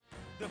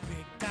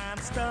time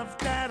stuff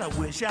that I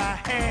wish I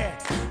had.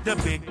 The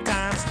big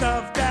time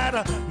stuff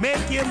that'll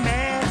make you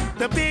mad.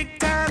 The big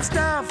time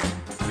stuff.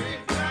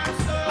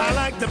 I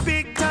like the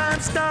big time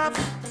stuff.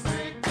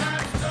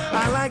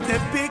 I like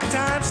the big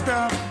time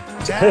stuff.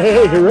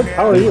 Hey, Rick,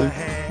 how are you?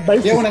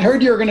 Nice. Yeah, when I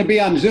heard you were going to be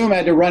on Zoom, I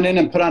had to run in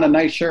and put on a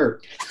nice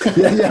shirt.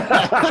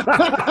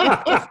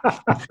 Yeah.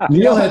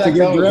 Neil had to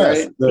get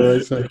dressed.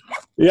 Right?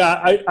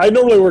 Yeah, I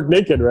normally work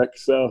naked, Rick.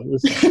 So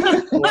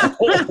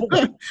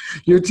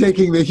you're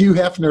taking the Hugh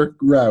Hefner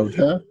route,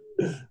 huh?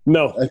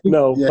 No,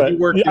 yeah,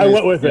 but I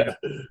went with it.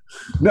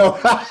 No,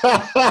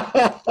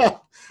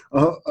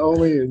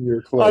 only in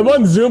your clothes. I'm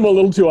on Zoom a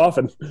little too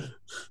often.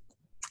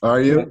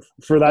 Are you?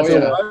 For that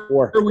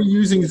Why are we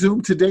using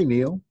Zoom today,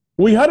 Neil?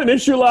 We had an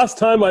issue last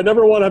time. I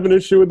never want to have an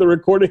issue with the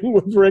recording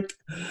with Rick.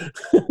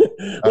 We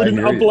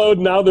didn't upload.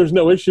 Now there's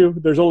no issue.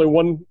 There's only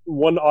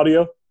one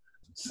audio.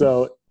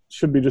 So it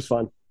should be just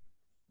fine.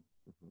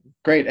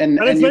 Great. And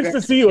it's nice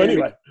to see you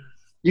anyway.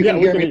 You can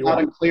hear me loud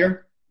and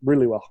clear?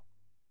 Really well.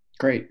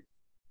 Great.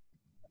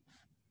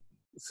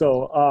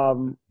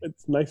 So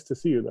it's nice to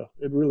see you, though.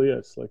 It really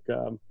is.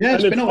 Yeah,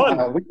 it's been a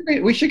while.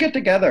 We should get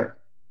together.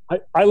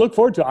 I look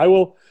forward to it. I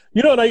will.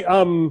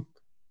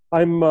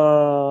 And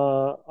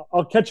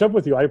I'll catch up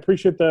with you. I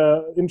appreciate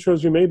the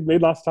intros you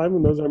made last time,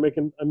 and those are I'm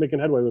making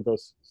headway with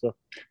those. So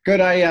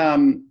good.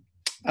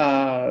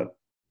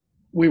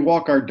 We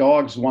walk our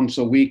dogs once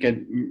a week at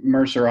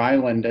Mercer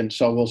Island, and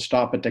so we'll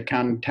stop at the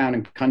Town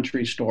and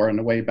Country store on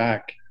the way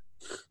back.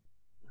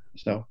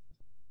 So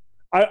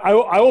I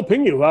will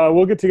ping you.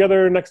 We'll get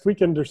together next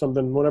weekend or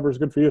something, whatever's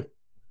good for you.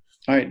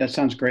 All right, that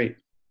sounds great.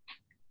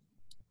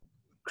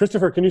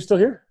 Christopher, can you still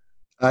hear?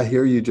 I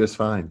hear you just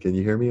fine. Can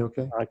you hear me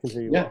okay? I can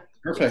hear you. Yeah,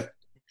 perfect.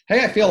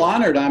 Hey, I feel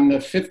honored. I'm the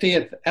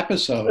 50th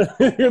episode.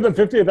 You're the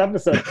 50th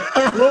episode.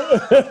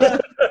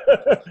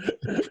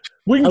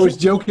 I was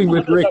joking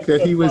with Rick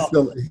that he was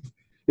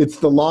it's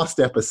the lost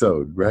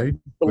episode, right?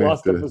 The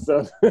lost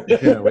episode.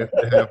 Yeah, we have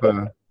to have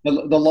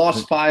the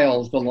lost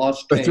files, the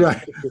lost tape.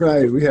 That's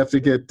right. We have to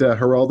get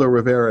Geraldo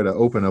Rivera to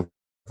open a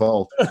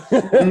vault.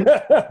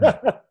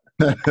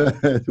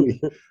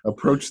 We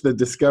approach the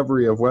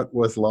discovery of what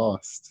was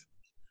lost.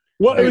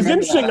 Well, it was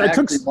interesting. I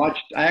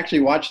actually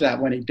watched that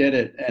when he did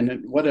it,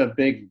 and what a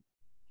big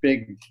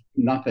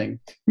nothing.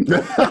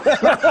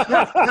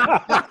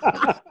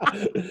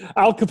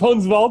 Al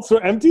Capone's vaults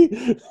were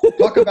empty.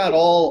 Talk about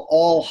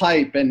all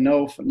hype and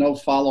no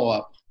follow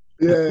up.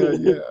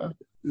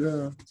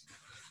 Yeah.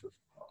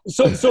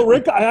 So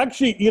Rick, I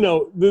actually,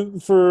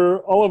 for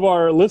all of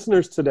our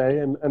listeners today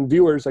and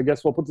viewers, I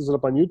guess we'll put this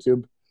up on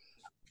YouTube.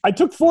 I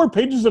took 4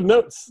 pages of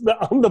notes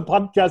on the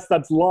podcast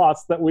that's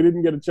lost that we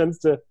didn't get a chance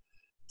to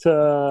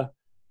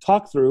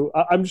talk through.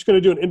 I'm just going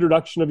to do an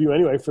introduction of you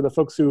anyway for the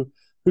folks who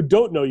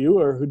don't know you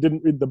or who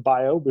didn't read the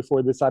bio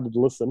before they decided to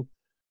listen.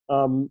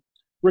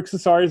 Rick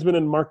Cesari has been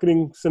in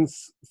marketing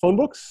since phone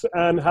books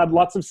and had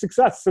lots of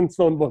success since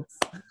phone books.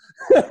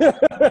 It's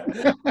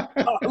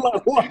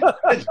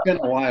been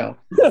a while.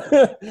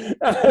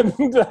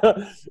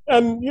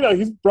 and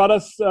he's brought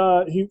us,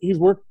 he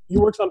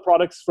works on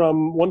products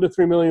from 1 to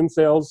 3 million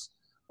sales,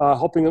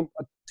 helping them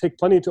take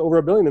plenty to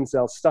over $1 billion in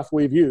sales, stuff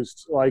we've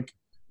used, like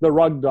the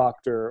Rug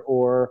Doctor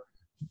or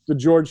the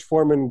George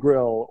Foreman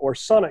Grill or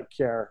Sonic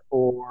Care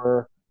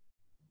or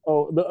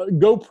the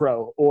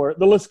GoPro, or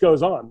the list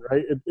goes on,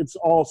 right? It's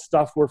all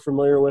stuff we're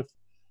familiar with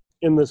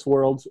in this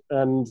world.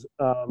 And,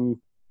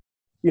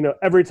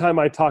 every time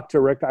I talk to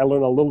Rick, I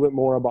learn a little bit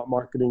more about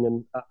marketing,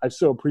 and I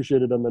so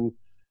appreciated him. And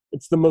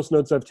it's the most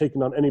notes I've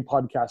taken on any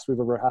podcast we've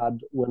ever had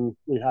when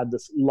we had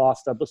this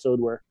lost episode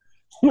where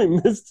we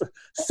missed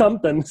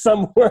something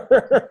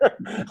somewhere.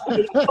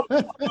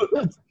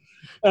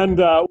 And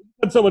we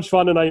had so much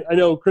fun, and I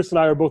know Chris and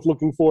I are both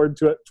looking forward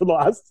to it for the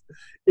last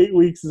 8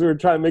 weeks as we're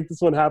trying to make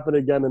this one happen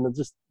again. And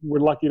we're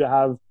lucky to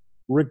have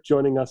Rick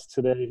joining us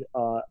today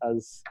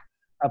as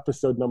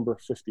episode number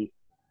 50.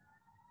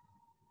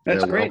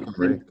 That's great. Thanks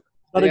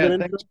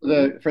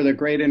for the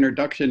great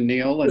introduction,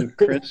 Neil and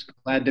Chris.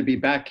 Glad to be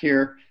back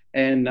here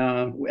and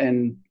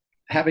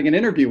having an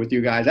interview with you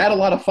guys. I had a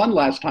lot of fun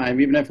last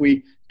time, even if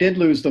we did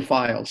lose the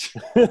files.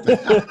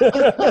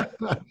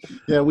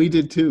 Yeah, we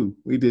did too.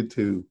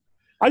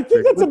 I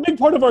think that's a big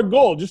part of our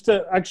goal, just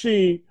to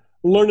actually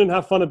learn and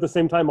have fun at the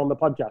same time on the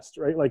podcast,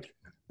 right? Like,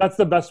 that's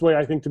the best way,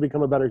 I think, to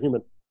become a better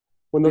human,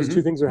 when those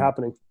two things are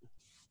happening.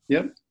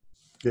 Yep.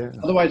 Yeah.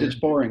 Otherwise, it's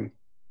boring.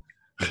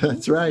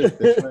 That's right.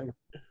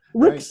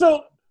 Rick,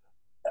 so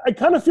I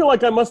kind of feel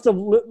like I must have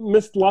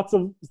missed lots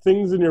of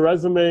things in your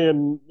resume,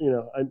 and,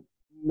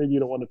 maybe you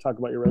don't want to talk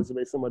about your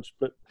resume so much,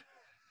 but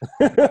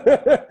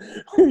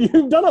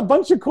you've done a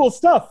bunch of cool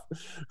stuff.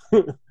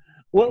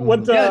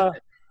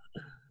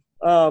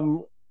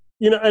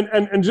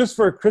 And just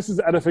for Chris's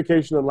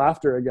edification and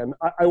laughter again,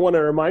 I want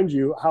to remind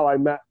you how I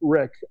met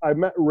Rick. I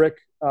met Rick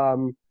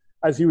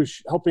as he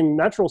was helping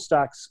Natural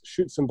Stacks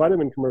shoot some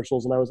vitamin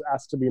commercials, and I was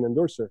asked to be an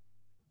endorser.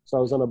 So I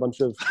was on a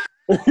bunch of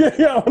I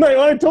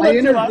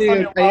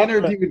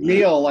interviewed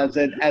Neil as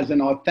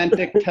an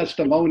authentic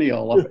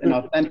testimonial of an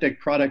authentic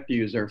product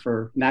user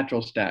for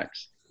Natural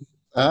Stacks.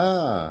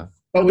 But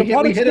we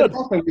hit it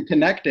off and we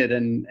connected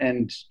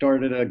and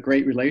started a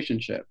great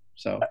relationship.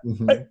 So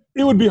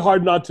it would be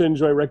hard not to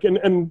enjoy Rick.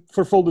 And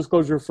for full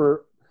disclosure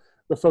for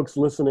the folks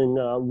listening,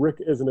 Rick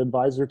is an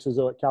advisor to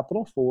Zoic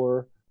Capital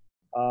for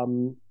a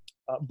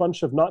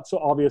bunch of not so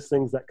obvious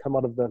things that come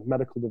out of the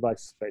medical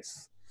device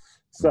space.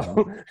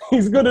 So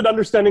he's good at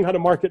understanding how to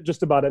market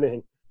just about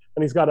anything.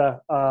 And he's got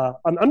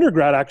an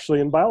undergrad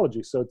actually in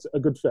biology, so it's a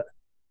good fit.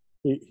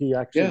 He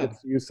actually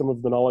gets to use some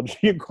of the knowledge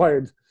he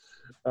acquired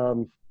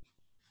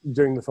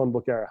during the phone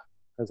book era,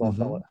 as I'll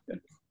call it.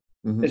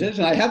 It is,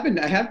 and I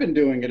have been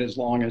doing it as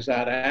long as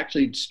that. I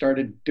actually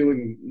started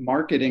doing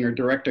marketing or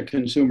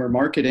direct-to-consumer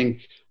marketing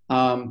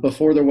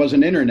before there was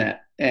an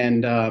internet,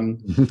 and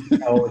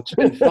it's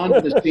been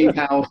fun to see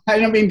how.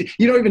 I mean,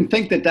 you don't even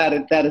think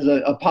that is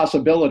a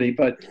possibility,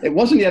 but it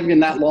wasn't even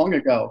that long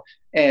ago.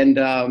 And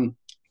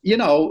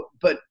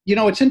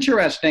it's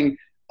interesting.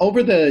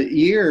 Over the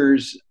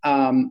years,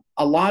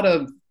 a lot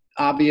of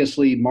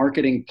obviously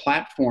marketing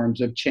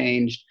platforms have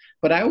changed.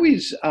 But I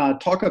always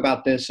talk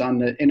about this on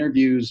the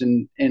interviews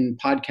and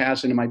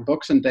podcasts and in my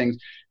books and things,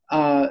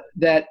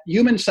 that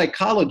human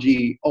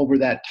psychology over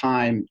that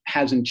time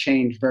hasn't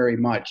changed very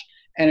much.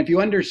 And if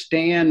you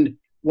understand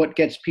what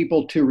gets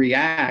people to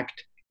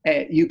react,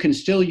 you can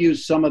still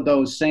use some of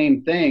those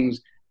same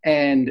things.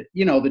 And,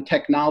 the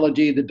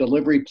technology, the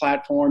delivery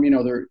platform,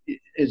 there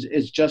is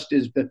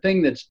the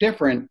thing that's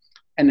different,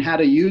 and how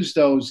to use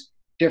those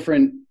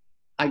different,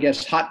 I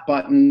guess, hot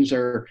buttons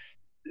or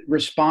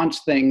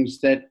response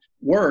things that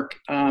work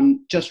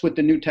just with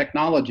the new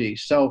technology.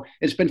 So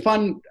it's been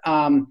fun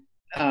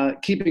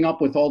keeping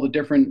up with all the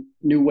different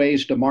new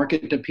ways to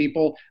market to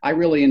people. I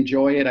really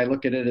enjoy it. I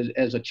look at it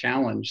as a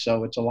challenge.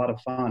 So it's a lot of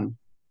fun.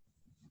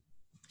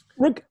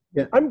 Rick,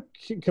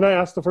 can I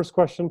ask the first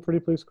question, pretty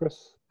please,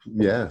 Chris?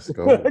 Yes,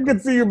 go ahead. I can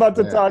see you about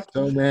to talk.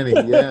 So many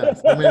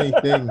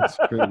things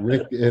for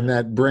Rick in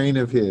that brain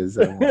of his.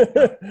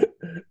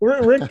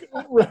 Rick,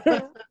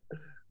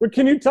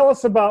 can you tell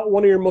us about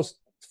one of your most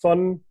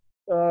fun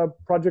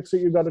projects that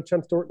you got a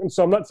chance to work on?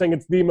 So I'm not saying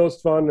it's the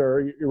most fun or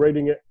you're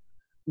rating it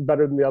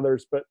better than the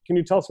others, but can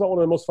you tell us about one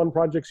of the most fun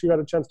projects you got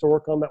a chance to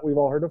work on that we've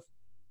all heard of?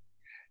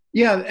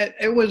 Yeah,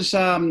 it was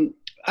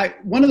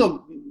one of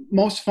the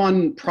most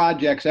fun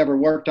projects I ever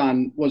worked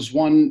on was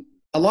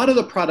a lot of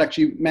the products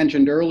you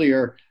mentioned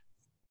earlier,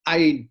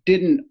 I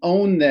didn't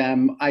own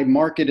them. I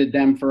marketed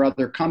them for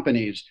other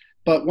companies.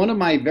 But one of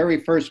my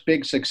very first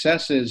big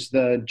successes,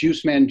 the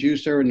Juice Man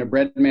juicer and the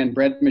Bread Man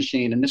bread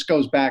machine, and this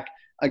goes back,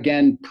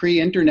 again,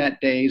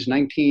 pre-internet days,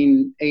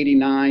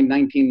 1989,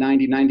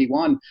 1990,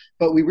 91.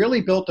 But we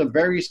really built a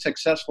very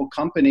successful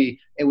company.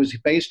 It was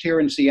based here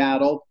in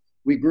Seattle.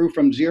 We grew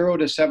from 0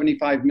 to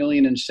 75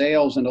 million in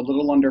sales in a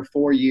little under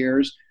 4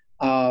 years.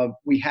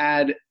 We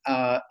had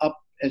up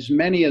as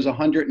many as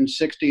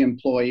 160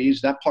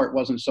 employees. That part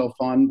wasn't so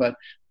fun, but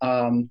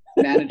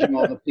managing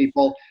all the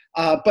people.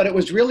 But it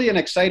was really an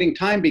exciting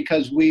time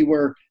because we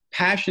were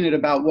passionate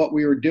about what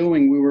we were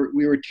doing.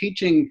 We were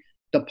teaching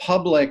the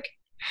public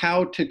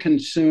how to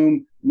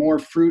consume more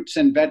fruits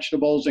and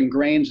vegetables and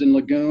grains and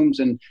legumes.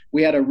 And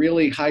we had a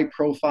really high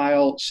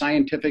profile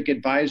scientific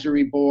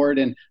advisory board.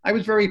 And I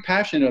was very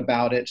passionate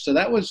about it. So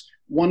that was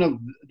one of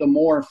the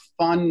more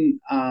fun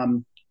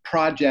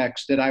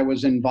projects that I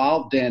was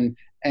involved in.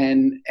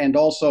 And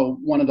also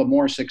one of the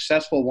more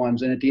successful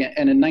ones. And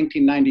in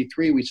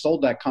 1993, we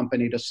sold that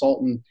company to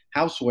Sultan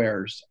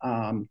Housewares.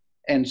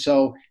 And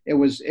so it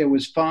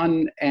was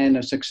fun and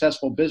a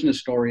successful business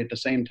story at the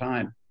same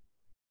time.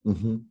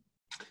 Mm-hmm.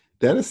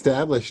 That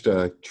established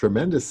a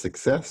tremendous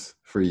success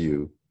for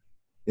you.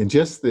 And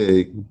just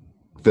it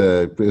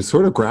was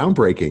sort of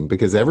groundbreaking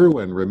because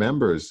everyone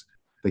remembers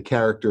the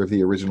character of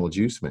the original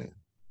Juice Man.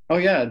 Oh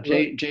yeah,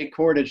 Jay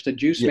Kordich, the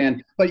Juice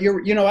Man. But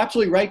you're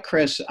absolutely right,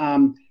 Chris.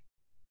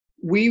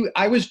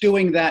 I was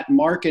doing that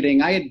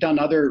marketing. I had done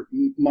other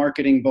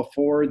marketing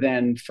before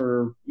then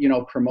for,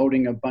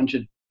 promoting a bunch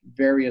of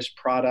various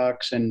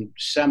products and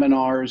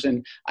seminars.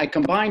 And I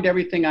combined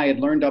everything I had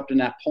learned up to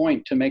that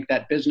point to make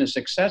that business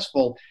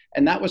successful.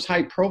 And that was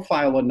high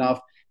profile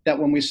enough that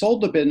when we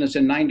sold the business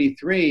in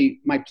 93,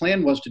 my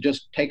plan was to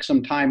just take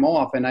some time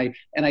off. And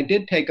I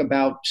did take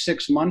about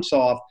 6 months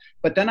off,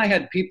 but then I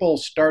had people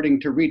starting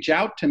to reach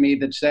out to me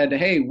that said,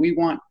 hey, we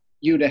want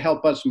you to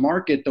help us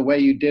market the way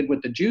you did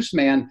with the Juice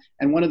Man.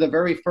 And one of the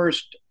very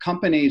first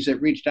companies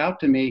that reached out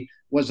to me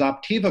was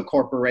Optiva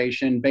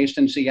Corporation based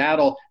in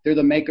Seattle. They're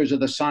the makers of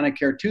the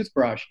Sonicare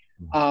toothbrush.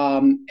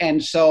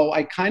 And so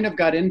I kind of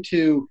got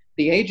into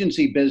the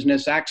agency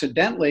business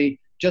accidentally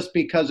just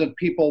because of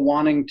people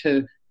wanting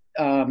to,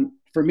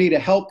 for me to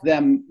help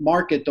them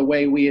market the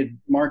way we had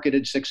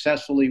marketed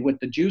successfully with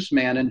the Juice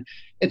Man. And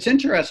it's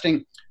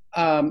interesting.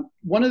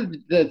 One of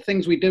the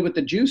things we did with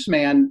the Juice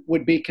Man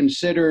would be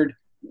considered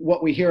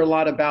what we hear a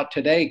lot about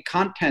today,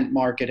 content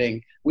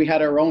marketing. We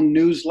had our own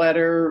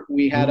newsletter.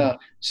 We had a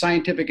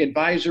scientific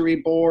advisory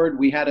board.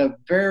 We had a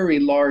very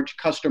large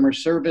customer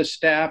service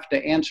staff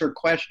to answer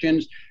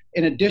questions.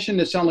 In addition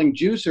to selling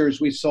juicers,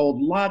 we sold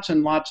lots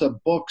and lots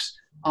of books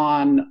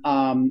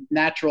on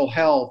natural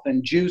health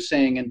and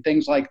juicing and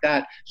things like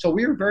that. So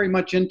we were very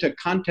much into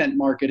content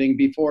marketing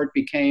before it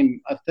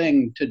became a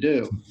thing to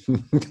do.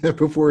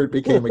 Before it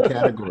became a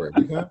category.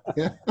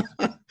 Yeah.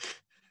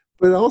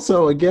 But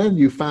also, again,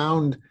 you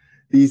found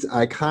these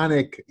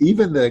iconic,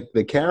 even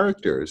the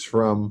characters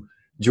from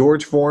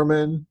George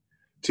Foreman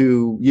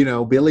to,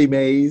 Billy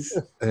Mays,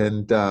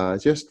 and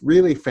just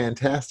really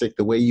fantastic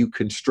the way you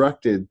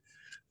constructed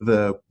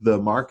the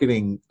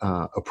marketing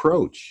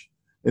approach.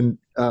 And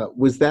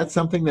was that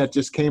something that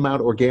just came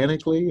out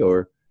organically,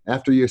 or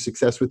after your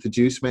success with the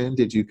Juice Man,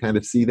 did you kind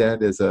of see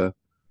that as a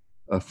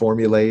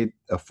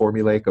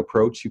formulaic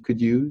approach you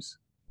could use?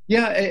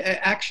 Yeah,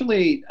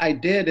 actually I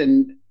did.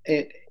 And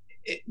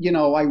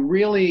I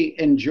really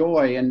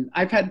enjoy, and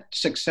I've had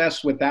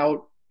success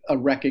without a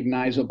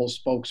recognizable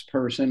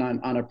spokesperson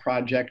on a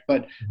project,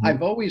 but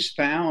I've always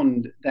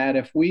found that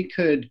if we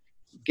could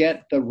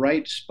get the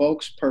right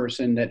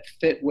spokesperson that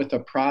fit with a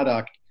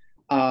product,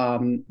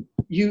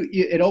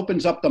 it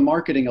opens up the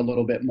marketing a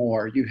little bit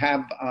more. You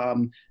have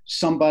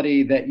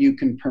somebody that you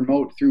can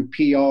promote through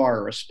PR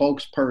or a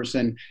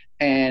spokesperson,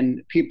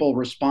 and people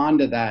respond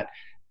to that.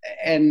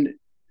 And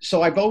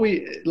so I've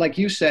always, like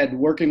you said,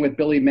 working with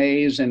Billy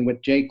Mays and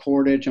with Jay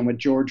Kordich and with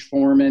George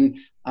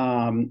Foreman,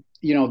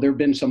 there have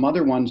been some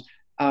other ones.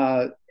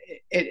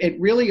 It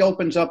really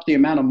opens up the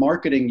amount of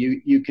marketing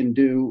you can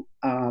do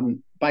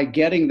by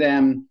getting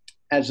them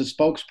as a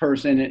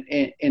spokesperson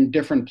in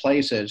different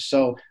places.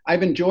 So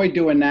I've enjoyed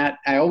doing that.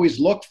 I always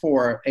look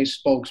for a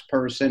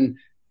spokesperson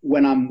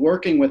when I'm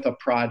working with a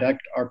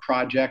product or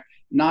project.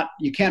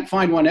 You can't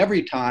find one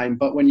every time,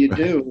 but when you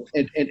do,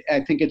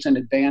 I think it's an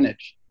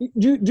advantage.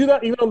 Do you do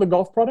that even on the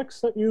golf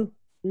products that you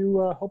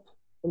help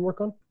and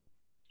work on?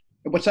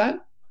 What's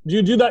that? Do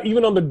you do that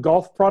even on the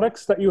golf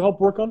products that you help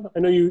work on? I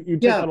know you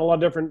take on a lot of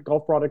different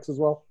golf products as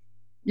well.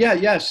 Yeah,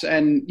 yes.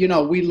 And,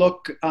 we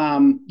look,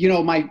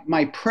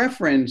 my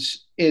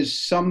preference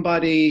is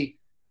somebody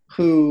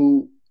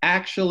who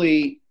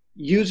actually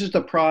uses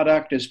the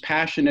product, is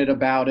passionate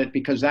about it,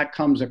 because that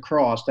comes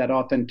across, that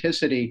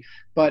authenticity.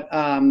 But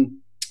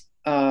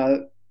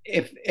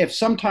if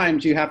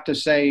sometimes you have to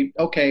say,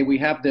 okay, we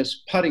have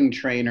this putting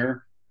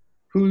trainer,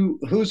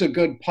 who's a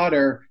good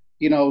putter,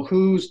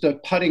 who's the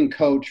putting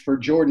coach for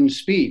Jordan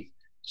Spieth?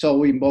 So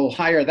we will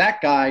hire that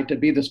guy to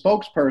be the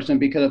spokesperson,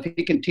 because if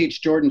he can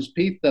teach Jordan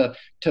Spieth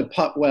to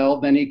putt well,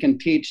 then he can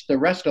teach the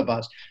rest of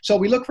us. So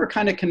we look for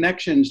kind of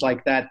connections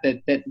like that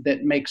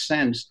make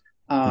sense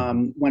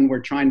when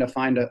we're trying to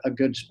find a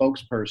good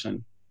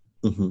spokesperson.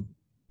 Mm-hmm.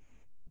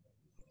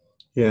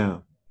 Yeah.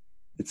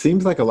 It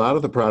seems like a lot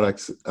of the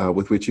products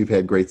with which you've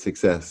had great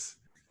success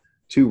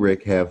too,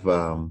 Rick, have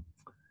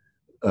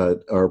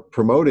are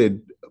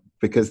promoted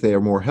because they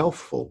are more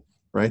healthful,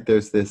 right?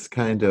 There's this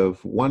kind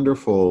of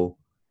wonderful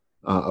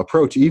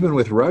approach, even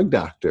with Rug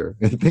Doctor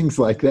and things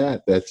like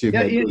that you've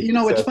had.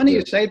 It's funny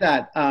you say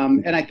that.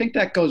 And I think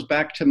that goes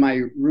back to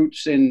my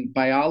roots in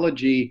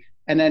biology.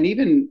 And then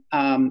even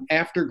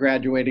after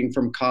graduating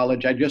from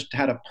college, I just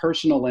had a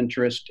personal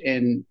interest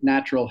in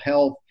natural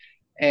health.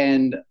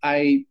 And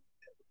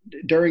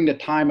during the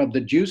time of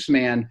the Juice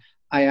Man,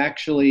 I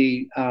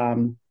actually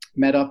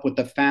met up with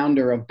the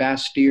founder of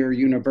Bastyr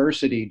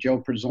University,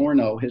 Joe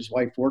Pizzorno. His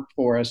wife worked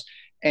for us.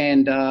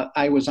 And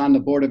I was on the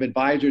board of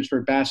advisors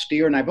for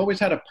Bastyr, and I've always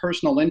had a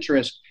personal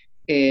interest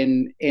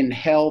in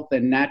health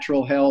and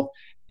natural health.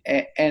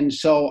 And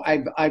so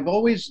I've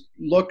always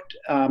looked,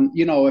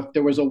 if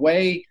there was a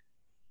way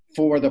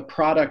for the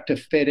product to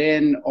fit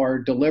in or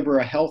deliver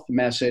a health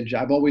message,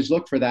 I've always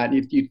looked for that.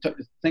 And if you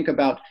think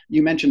about,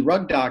 you mentioned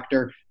Rug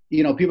Doctor,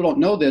 people don't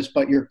know this,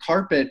 but your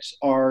carpets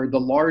are the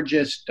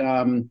largest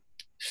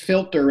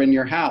filter in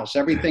your house.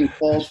 Everything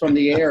falls from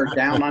the air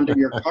down onto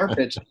your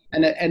carpets,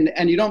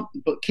 and you don't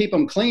keep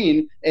them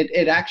clean.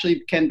 It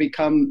actually can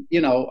become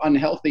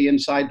unhealthy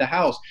inside the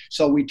house.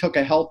 So we took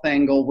a health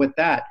angle with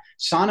that.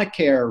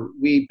 Sonicare,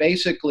 we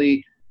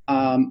basically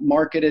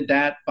marketed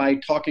that by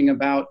talking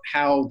about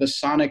how the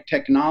sonic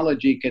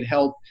technology could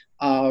help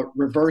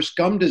reverse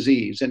gum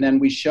disease. And then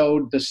we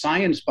showed the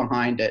science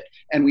behind it,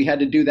 and we had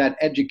to do that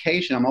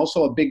education. I'm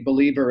also a big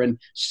believer in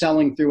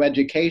selling through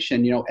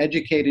education,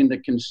 educating the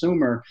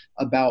consumer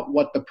about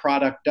what the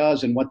product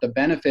does and what the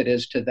benefit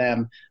is to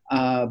them.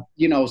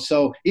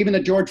 So even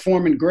the George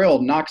Foreman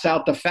grill knocks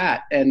out the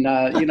fat, and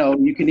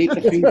you can eat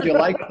the foods you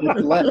like.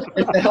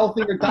 It's a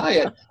healthier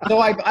diet. So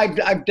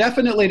I've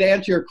definitely, to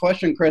answer your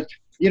question, Chris,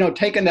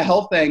 taken the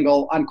health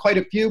angle on quite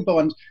a few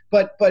ones,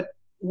 but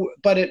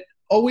it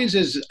always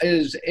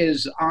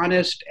is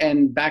honest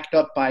and backed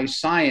up by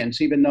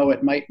science, even though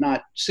it might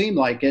not seem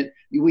like it.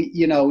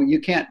 You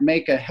can't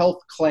make a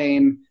health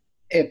claim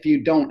if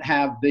you don't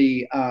have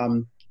the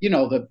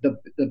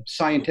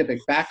scientific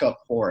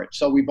backup for it.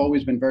 So we've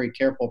always been very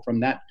careful from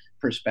that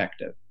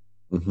perspective.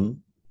 Mm-hmm.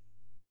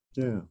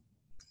 Yeah.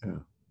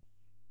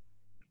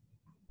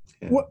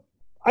 What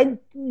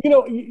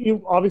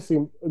you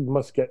obviously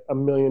must get a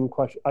million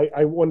questions.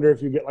 I wonder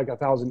if you get like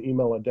 1,000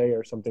 email a day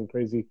or something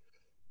crazy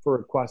for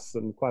requests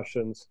and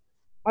questions.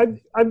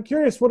 I'm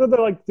curious, what are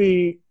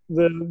the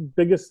the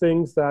biggest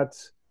things that,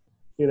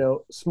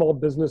 small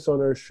business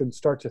owners should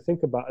start to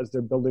think about as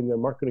they're building their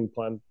marketing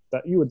plan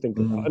that you would think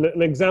about? And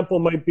an example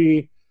might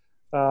be,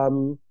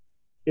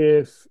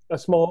 if a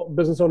small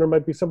business owner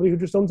might be somebody who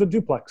just owns a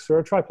duplex or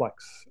a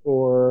triplex,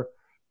 or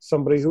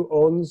somebody who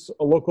owns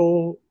a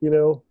local,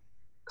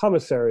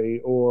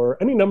 commissary, or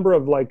any number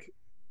of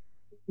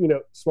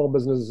small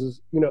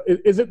businesses.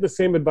 Is it the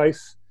same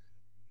advice?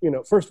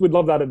 First, we'd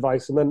love that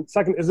advice. And then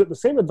second, is it the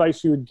same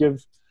advice you would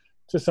give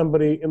to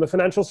somebody in the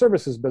financial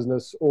services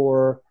business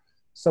or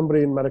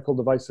somebody in medical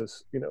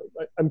devices?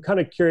 I'm kind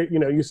of curious,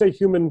 you say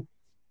human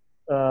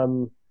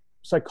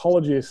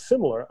psychology is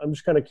similar. I'm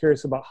just kind of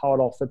curious about how it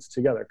all fits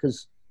together,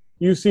 because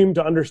you seem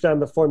to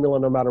understand the formula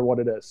no matter what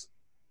it is.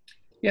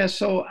 Yeah.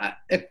 So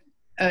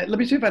let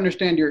me see if I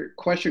understand your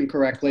question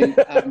correctly. It's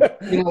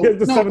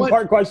a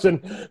 7-part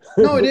question.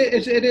 No, it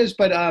is.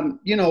 But,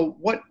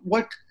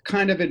 what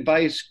kind of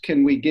advice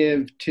can we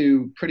give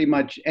to pretty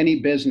much any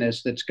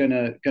business that's going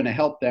to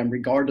help them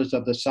regardless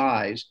of the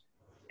size?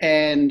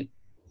 And,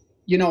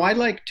 I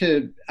like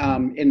to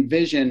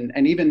envision,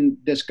 and even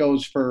this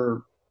goes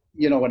for,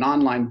 an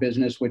online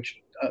business, which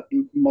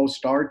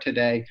most are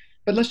today.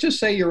 But let's just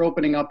say you're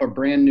opening up a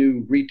brand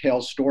new retail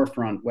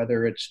storefront,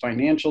 whether it's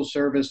financial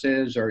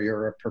services or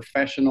you're a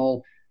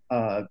professional,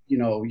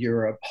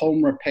 you're a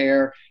home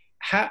repair.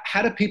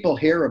 How do people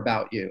hear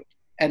about you?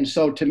 And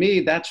so to me,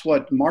 that's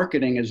what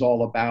marketing is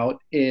all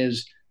about,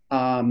 is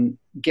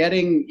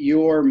getting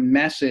your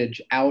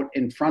message out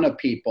in front of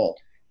people.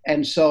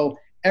 And so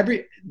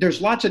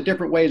there's lots of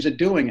different ways of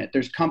doing it.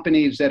 There's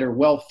companies that are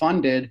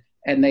well-funded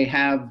and they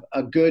have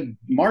a good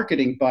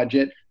marketing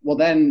budget. Well,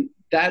 then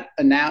that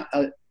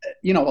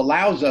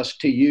allows us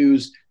to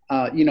use,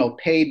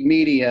 paid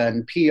media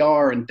and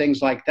PR and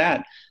things like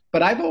that.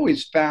 But I've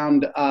always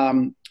found,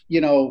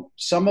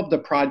 some of the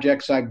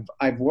projects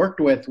I've worked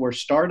with were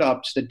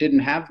startups that didn't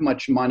have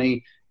much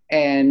money,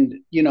 and,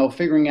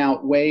 figuring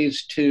out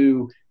ways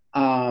to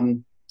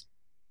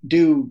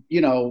do,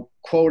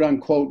 quote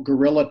unquote,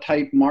 guerrilla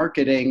type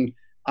marketing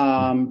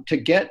to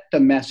get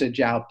the message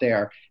out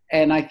there.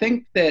 And I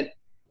think that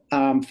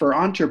for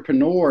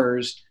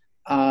entrepreneurs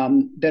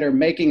that are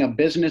making a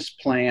business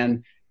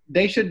plan,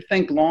 they should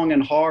think long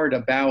and hard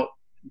about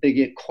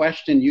the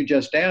question you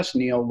just asked,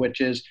 Neil,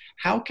 which is,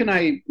 how can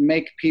I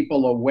make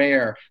people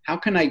aware? How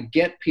can I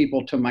get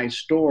people to my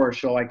store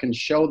so I can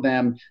show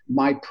them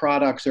my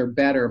products are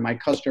better, my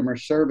customer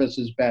service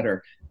is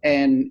better?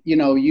 And,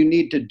 you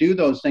need to do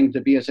those things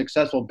to be a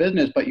successful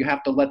business, but you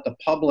have to let the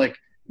public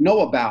know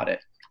about it.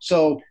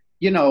 So,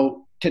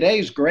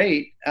 today's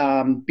great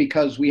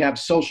because we have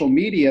social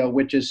media,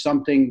 which is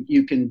something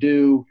you can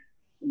do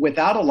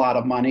without a lot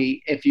of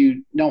money if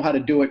you know how to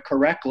do it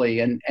correctly,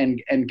 and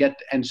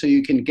so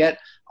you can get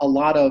a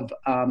lot of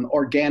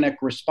organic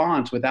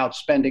response without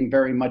spending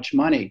very much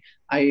money.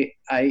 But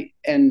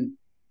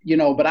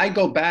I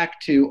go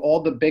back to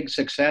all the big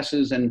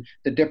successes and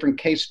the different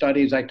case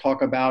studies I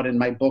talk about in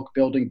my book,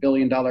 Building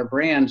Billion-Dollar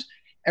Brands.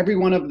 Every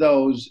one of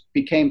those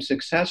became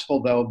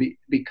successful, though,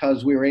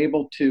 because we were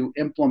able to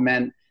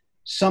implement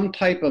some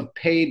type of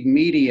paid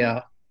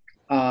media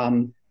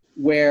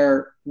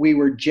where we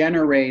were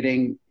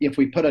generating, if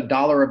we put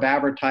 $1 of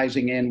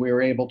advertising in, we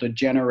were able to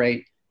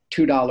generate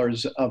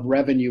 $2 of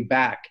revenue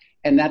back.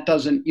 And that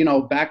doesn't,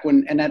 back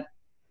when, and that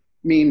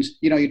means,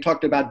 you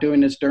talked about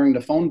doing this during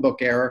the phone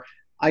book era.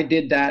 I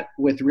did that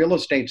with real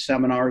estate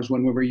seminars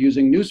when we were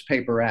using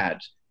newspaper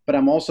ads, but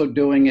I'm also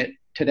doing it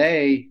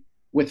today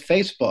with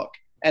Facebook.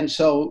 And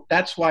so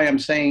that's why I'm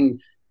saying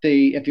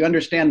if you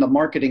understand the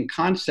marketing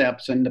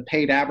concepts and the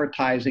paid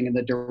advertising and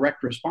the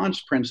direct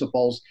response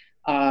principles,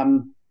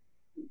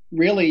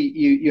 really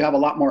you have a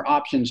lot more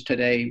options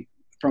today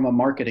from a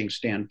marketing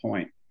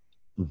standpoint.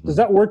 Does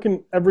that work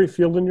in every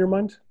field in your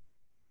mind?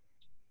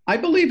 I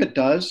believe it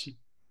does,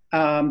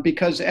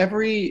 because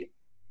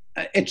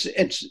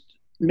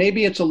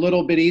maybe it's a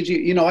little bit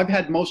easier. I've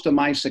had most of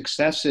my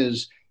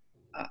successes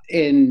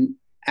in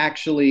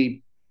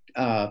actually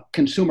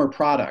consumer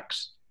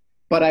products,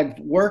 but I've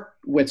worked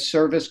with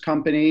service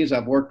companies,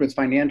 I've worked with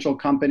financial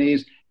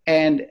companies,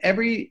 and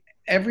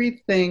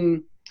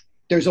everything,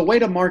 there's a way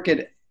to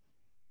market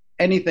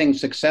anything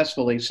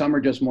successfully. Some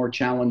are just more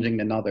challenging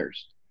than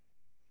others.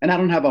 And I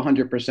don't have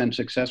 100%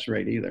 success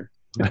rate either.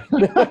 I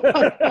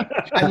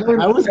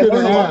was going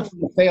to ask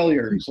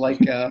failures.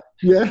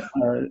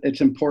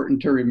 It's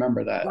important to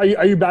remember that.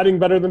 Are you batting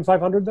better than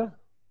 500 though?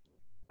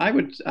 I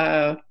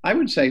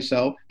would say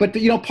so. But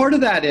part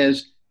of that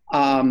is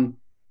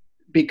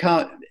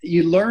because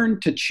you learn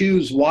to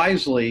choose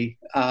wisely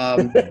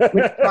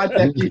which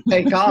project you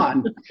take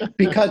on.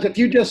 Because if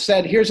you just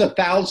said, here's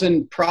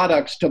 1,000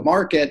 products to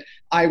market,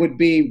 I would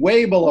be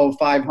way below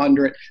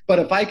 500. But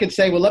if I could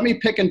say, well, let me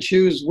pick and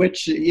choose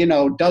which,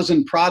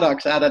 dozen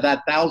products out of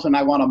that 1,000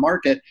 I want to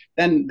market,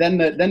 then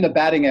the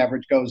batting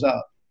average goes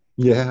up.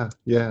 Yeah.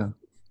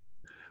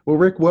 Well,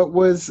 Rick, what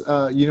was,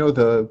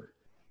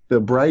 the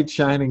bright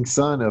shining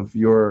sun of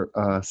your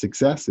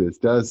successes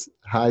does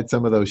hide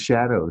some of those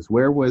shadows.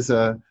 Where was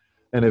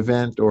an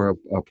event or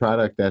a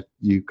product that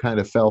you kind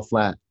of fell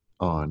flat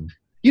on?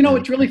 You know,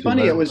 it's really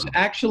funny. It was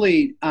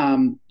actually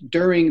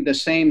during the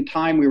same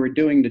time we were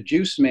doing the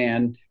Juice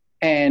Man,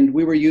 and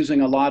we were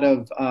using a lot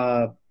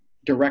of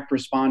direct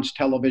response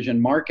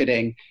television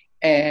marketing.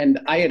 And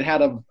I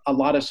had a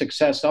lot of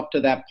success up to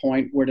that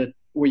point where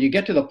you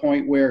get to the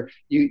point where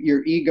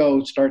your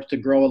ego starts to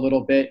grow a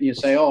little bit, and you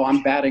say, oh,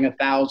 I'm batting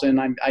 1,000.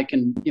 I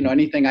can,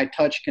 anything I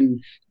touch can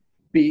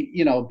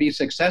be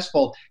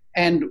successful.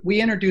 And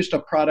we introduced a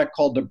product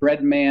called the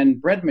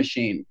Breadman bread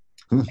machine.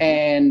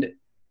 And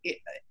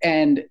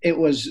it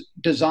was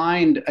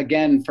designed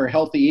again for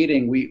healthy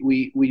eating.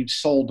 We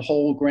sold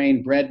whole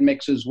grain bread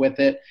mixes with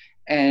it,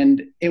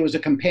 and it was a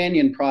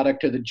companion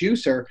product to the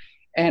juicer.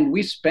 And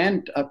we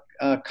spent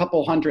a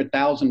couple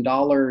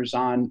 $100,000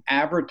 on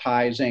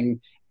advertising,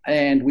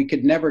 and we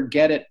could never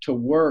get it to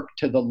work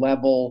to the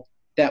level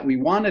that we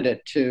wanted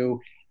it to.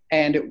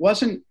 And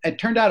it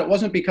turned out it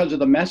wasn't because of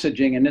the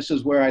messaging. And this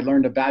is where I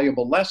learned a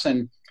valuable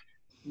lesson.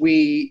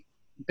 We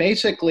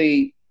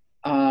basically,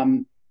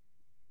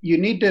 you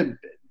need to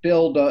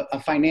build a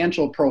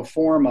financial pro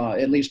forma,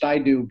 at least I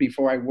do,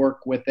 before I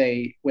work with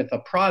a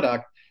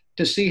product,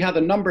 to see how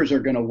the numbers are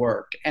going to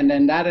work. And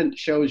then that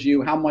shows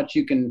you how much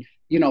you can,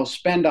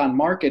 spend on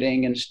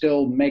marketing and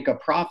still make a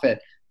profit.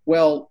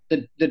 Well,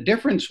 the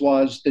difference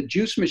was the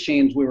juice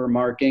machines we were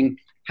marketing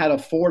had a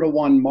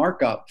 4-to-1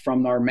 markup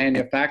from our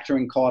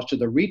manufacturing cost to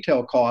the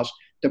retail cost.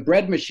 The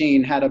bread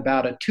machine had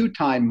about a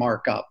 2-time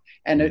markup.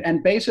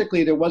 And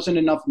basically there wasn't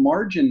enough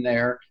margin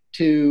there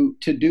to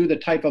do the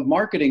type of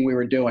marketing we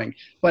were doing.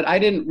 But I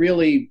didn't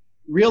really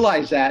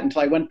realize that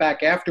until I went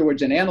back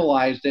afterwards and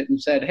analyzed it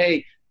and said,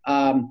 hey,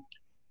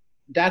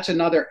 that's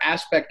another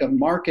aspect of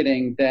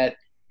marketing that,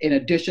 in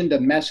addition to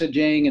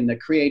messaging and the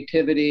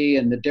creativity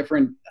and the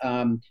different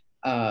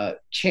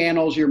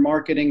channels you're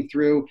marketing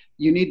through,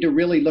 you need to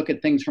really look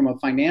at things from a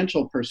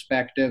financial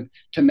perspective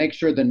to make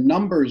sure the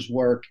numbers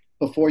work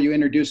before you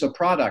introduce a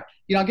product.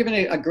 I'll give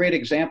you a great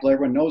example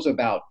everyone knows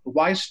about.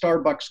 Why is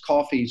Starbucks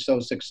coffee so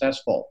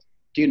successful?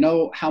 Do you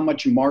know how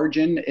much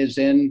margin is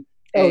in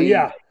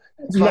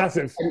it's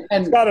massive.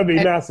 It's got to be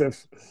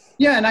massive.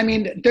 Yeah, and I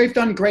mean, they've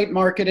done great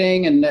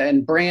marketing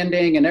and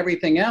branding and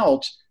everything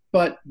else,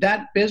 but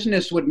that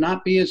business would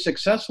not be as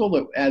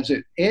successful as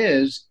it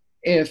is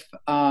if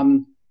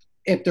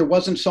there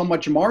wasn't so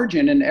much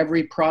margin in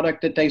every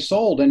product that they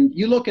sold. And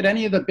you look at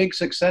any of the big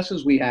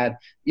successes we had,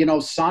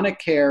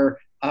 Sonicare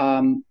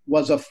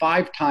was a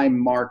 5-time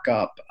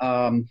markup.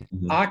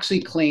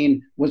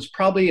 OxyClean was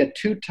probably a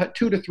 2 to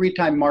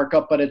 3-time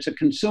markup, but it's a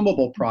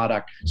consumable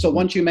product. So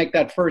once you make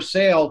that first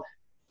sale,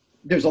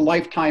 there's a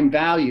lifetime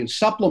value.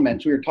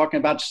 Supplements, we were talking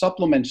about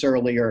supplements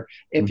earlier.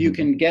 If you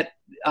can get,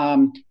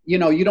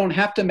 you don't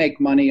have to make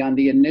money on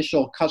the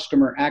initial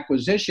customer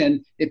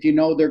acquisition if you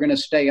know they're going to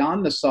stay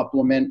on the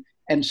supplement.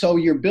 And so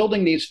you're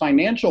building these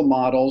financial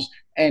models,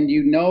 and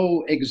you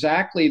know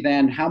exactly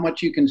then how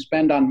much you can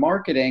spend on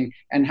marketing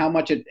and how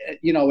much it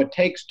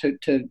takes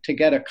to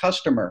get a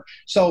customer.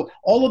 So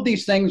all of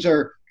these things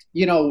are,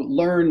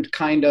 learned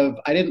I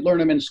didn't learn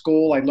them in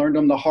school. I learned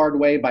them the hard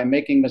way by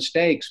making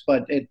mistakes,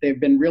 but they've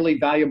been really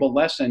valuable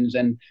lessons.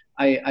 And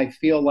I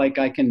feel like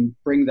I can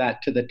bring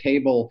that to the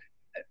table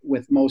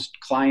with most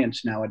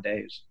clients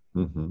nowadays.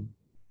 Mm-hmm.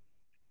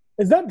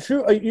 Is that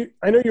true?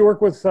 I know you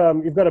work with,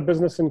 you've got a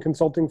business in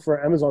consulting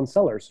for Amazon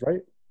sellers,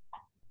 right?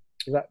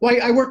 Well,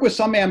 I work with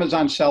some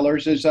Amazon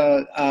sellers,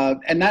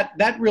 and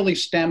that really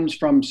stems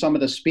from some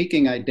of the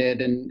speaking I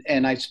did,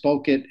 and I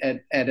spoke at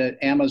an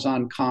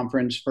Amazon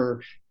conference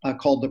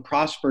called the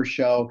Prosper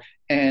Show,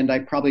 and I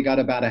probably got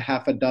about a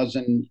half a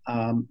dozen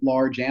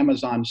large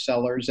Amazon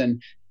sellers,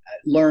 and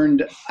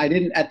learned I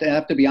didn't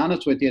have to be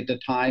honest with you at the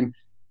time.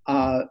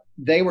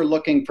 They were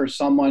looking for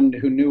someone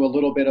who knew a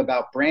little bit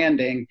about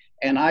branding,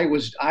 and I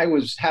was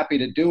happy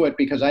to do it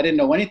because I didn't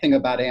know anything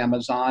about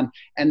Amazon.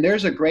 And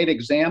there's a great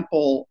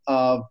example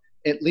of,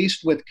 at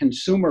least with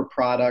consumer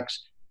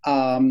products,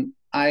 5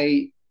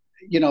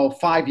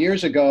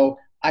 years ago,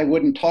 I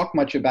wouldn't talk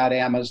much about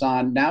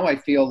Amazon. Now I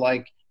feel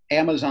like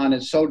Amazon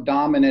is so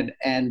dominant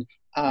and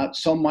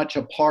so much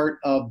a part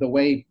of the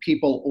way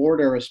people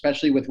order,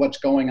 especially with what's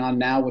going on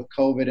now with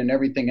COVID and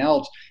everything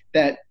else,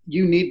 that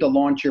you need to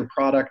launch your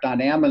product on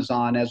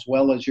Amazon as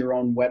well as your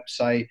own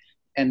website.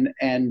 And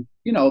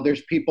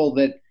there's people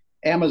that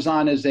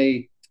Amazon is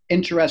a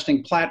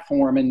interesting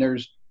platform, and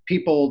there's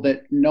people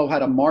that know how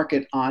to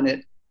market on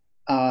it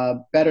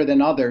better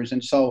than others.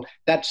 And so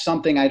that's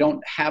something I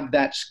don't have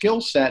that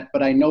skill set,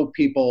 but I know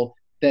people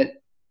that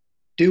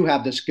do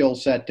have the skill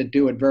set to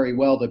do it very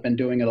well. They've been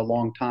doing it a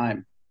long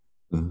time.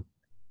 Mm-hmm.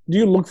 Do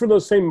you look for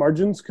those same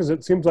margins? Because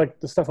it seems like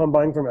the stuff I'm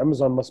buying from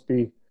Amazon must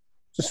be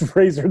just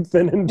razor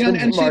thin in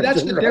terms of margin, see,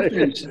 that's the right?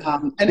 difference.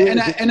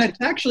 And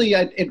it's actually,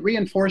 it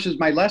reinforces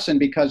my lesson,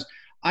 because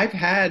I've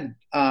had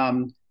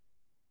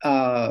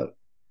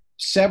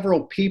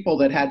several people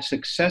that had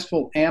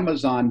successful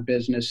Amazon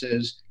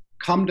businesses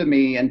come to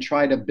me and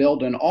try to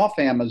build an off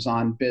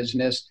Amazon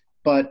business,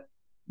 but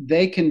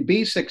they can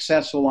be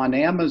successful on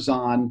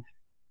Amazon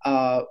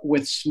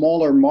with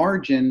smaller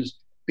margins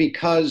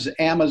because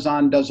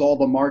Amazon does all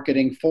the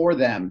marketing for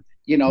them.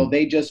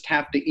 They just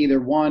have to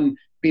either, one,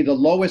 be the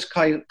lowest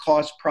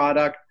cost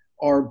product,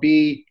 or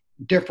B,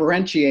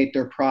 differentiate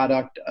their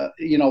product,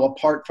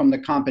 apart from the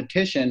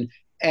competition.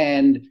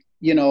 And,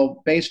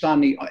 based on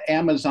the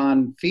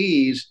Amazon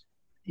fees,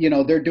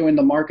 they're doing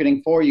the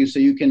marketing for you. So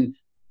you can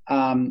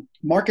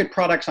market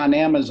products on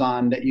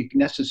Amazon that you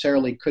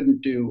necessarily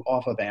couldn't do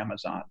off of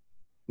Amazon.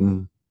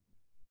 Mm.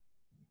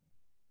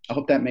 I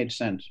hope that made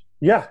sense.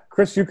 Yeah,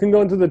 Chris, you can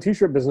go into the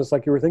t-shirt business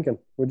like you were thinking.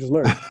 We just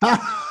learned.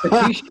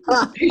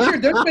 T-shirt,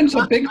 there's been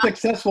some big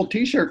successful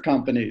t-shirt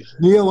companies.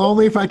 Neil,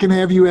 only if I can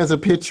have you as a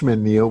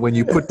pitchman, Neil, when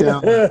you put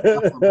down. You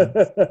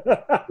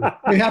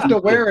have to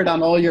wear it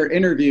on all your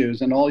interviews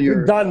and all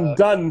your. Done.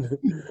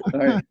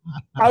 Right.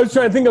 I was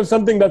trying to think of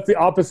something that's the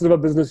opposite of a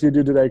business you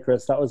do today,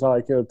 Chris. That was how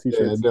I came up with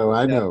t-shirts. Yeah, no,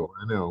 I know.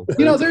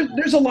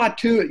 There's a lot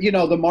to,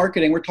 the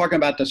marketing. We're talking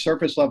about the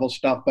surface level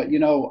stuff, but, you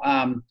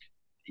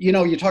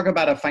talk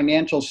about a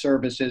financial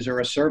services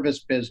or a service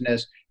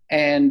business,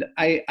 and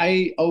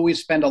I always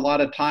spend a lot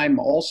of time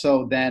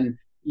also then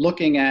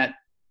looking at,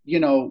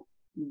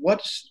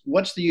 what's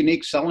the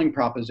unique selling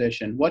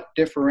proposition? What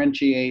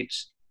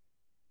differentiates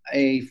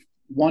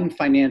one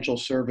financial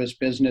service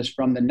business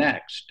from the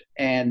next?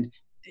 And,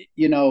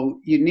 you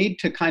need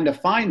to kind of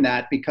find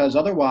that, because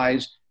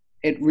otherwise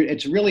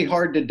it's really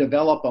hard to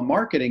develop a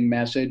marketing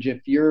message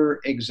if you're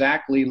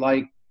exactly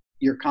like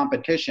your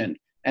competition.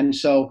 And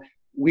so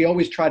we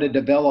always try to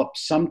develop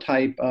some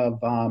type of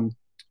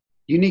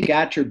unique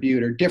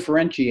attribute or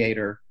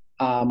differentiator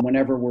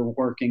whenever we're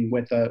working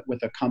with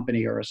a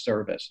company or a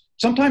service.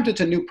 Sometimes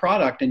it's a new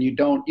product, and you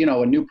don't,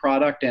 a new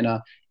product and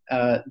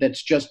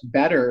that's just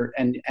better,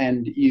 and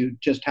you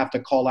just have to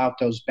call out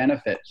those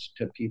benefits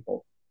to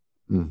people.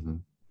 Mm-hmm.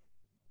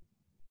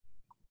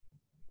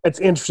 It's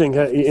interesting.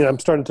 I'm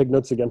starting to take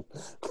notes again.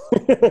 You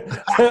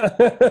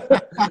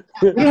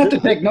don't have to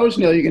take notes,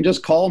 Neil. You can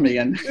just call me,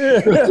 and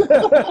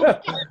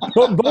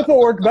both will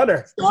work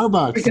better.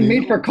 Starbucks. We can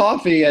meet for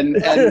coffee and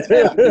ask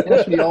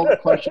me all the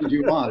questions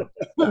you want.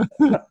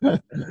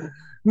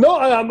 No,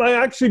 I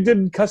actually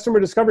did customer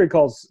discovery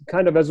calls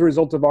kind of as a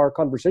result of our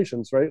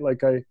conversations, right?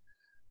 Like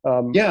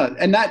yeah,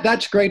 and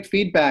that's great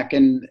feedback.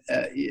 And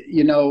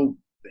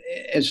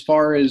as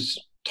far as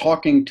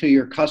talking to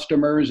your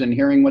customers and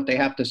hearing what they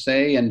have to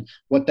say and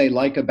what they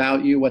like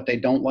about you, what they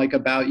don't like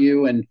about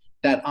you. And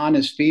that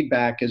honest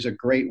feedback is a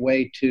great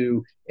way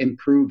to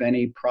improve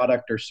any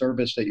product or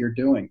service that you're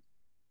doing.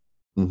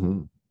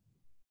 Mm-hmm.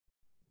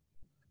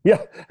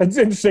 Yeah, it's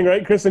interesting,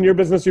 right, Chris? In your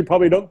business, you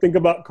probably don't think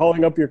about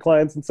calling up your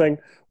clients and saying,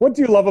 "What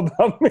do you love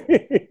about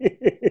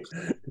me?"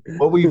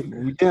 Well,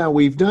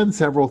 we've done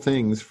several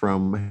things,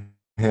 from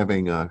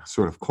having a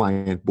sort of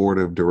client board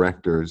of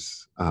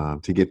directors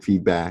to get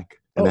feedback.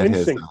 And that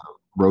has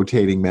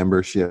rotating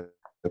membership.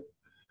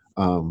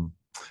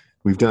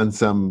 We've done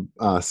some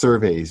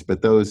surveys,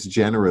 but those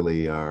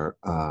generally are,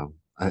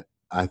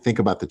 I think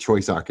about the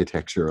choice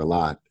architecture a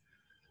lot,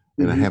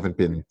 and I haven't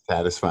been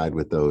satisfied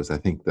with those. I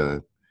think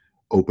the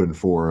open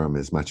forum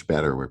is much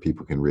better, where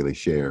people can really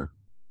share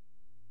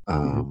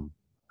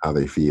how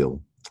they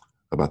feel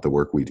about the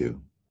work we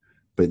do.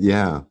 But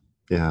yeah.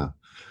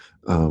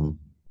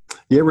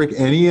 Rick,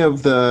 any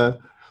of the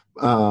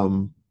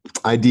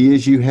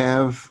ideas you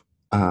have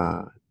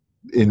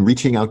in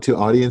reaching out to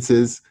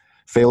audiences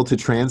fail to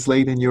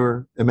translate in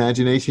your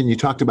imagination? You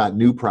talked about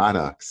new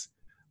products.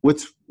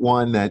 What's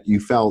one that you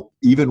felt,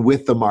 even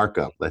with the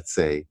markup, let's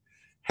say,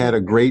 had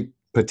a great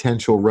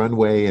potential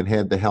runway and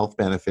had the health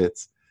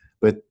benefits,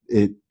 but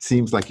it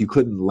seems like you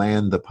couldn't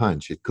land the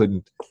punch? It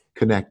couldn't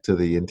connect to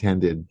the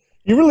intended.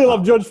 You really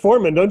love George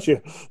Foreman, don't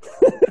you?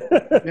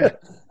 Yeah.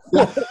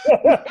 I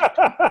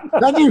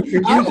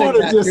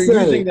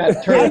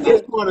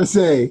just want to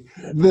say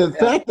the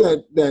fact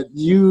that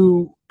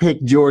you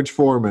picked George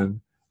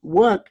Foreman,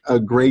 what a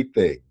great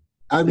thing.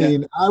 I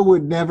mean, I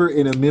would never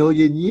in a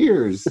million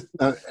years.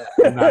 And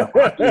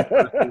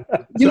the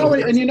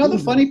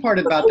funny part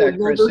about that,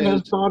 Chris, I never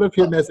have thought of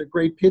him as a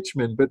great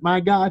pitchman, but my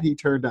God, he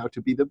turned out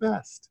to be the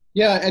best.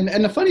 Yeah,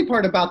 and the funny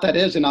part about that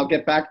is, and I'll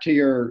get back to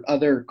your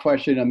other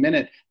question in a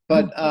minute,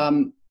 but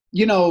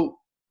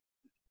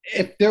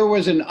if there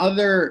was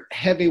another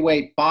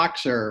heavyweight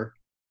boxer,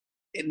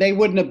 they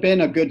wouldn't have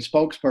been a good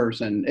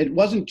spokesperson. It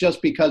wasn't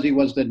just because he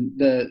was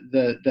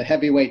the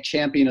heavyweight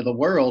champion of the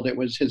world. It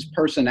was his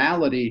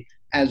personality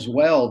as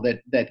well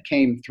that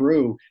came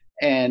through.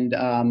 And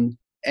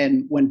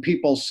when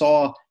people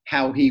saw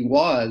how he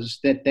was,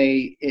 that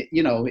they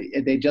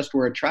just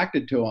were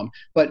attracted to him.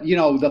 But,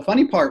 the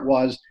funny part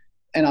was,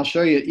 and I'll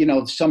show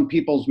you, some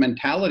people's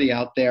mentality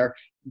out there,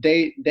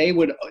 they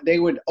would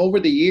over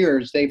the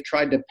years, they've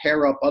tried to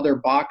pair up other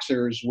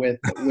boxers with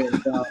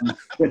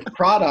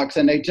products,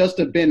 and they just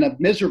have been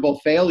miserable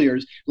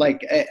failures. Like,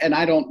 and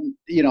I don't,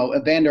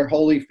 Evander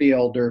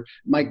Holyfield or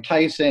Mike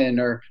Tyson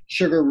or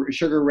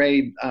Sugar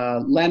Ray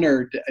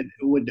Leonard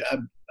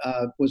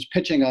was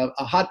pitching a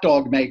hot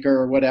dog maker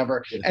or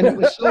whatever, and it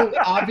was so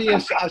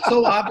obvious,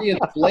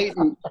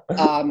 blatant,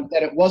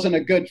 that it wasn't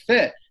a good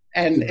fit.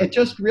 And it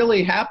just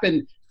really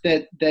happened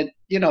that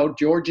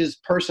George's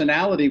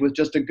personality was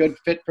just a good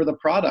fit for the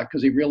product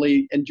because he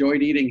really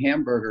enjoyed eating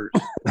hamburgers.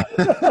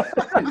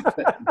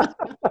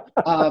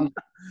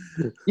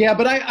 Yeah,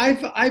 but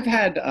I've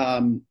had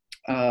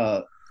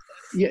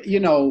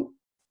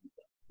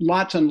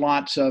lots and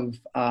lots of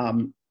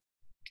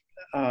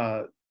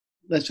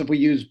if we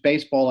use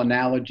baseball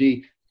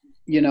analogy,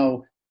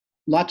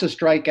 lots of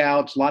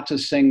strikeouts, lots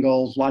of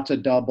singles, lots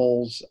of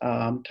doubles,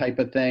 type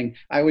of thing.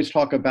 I always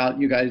talk about,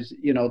 you guys,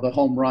 the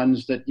home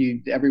runs that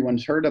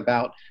everyone's heard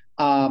about.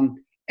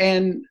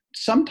 And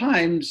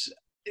sometimes,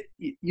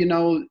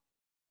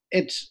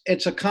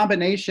 it's a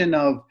combination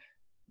of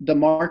the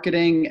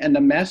marketing and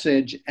the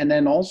message, and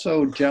then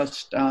also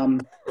just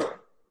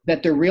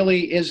that there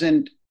really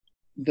isn't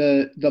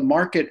the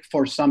market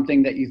for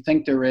something that you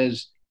think there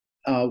is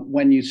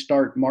when you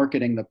start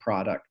marketing the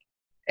product.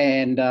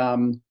 And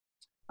I'm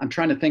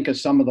trying to think of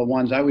some of the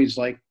ones. I always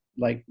like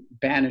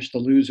banish the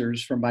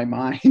losers from my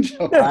mind.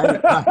 Well,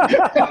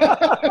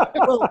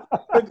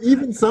 but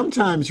even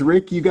sometimes,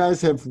 Rick, you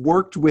guys have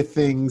worked with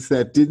things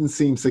that didn't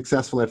seem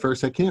successful at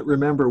first. I can't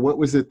remember, what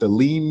was it, the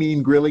Lean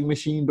Mean grilling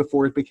machine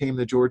before it became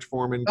the George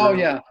Foreman grill? Oh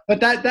yeah, but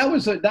that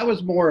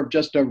was more of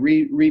just a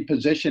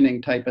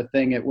repositioning type of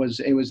thing. It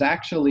was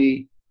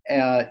actually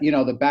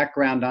the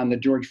background on the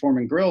George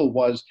Foreman grill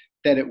was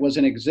that it was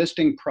an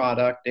existing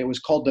product. It was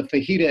called the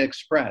Fajita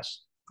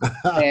Express.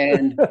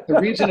 And the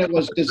reason it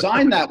was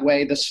designed that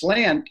way, the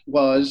slant,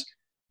 was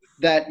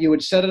that you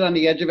would set it on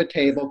the edge of a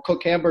table,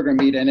 cook hamburger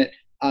meat in it,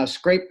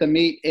 scrape the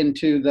meat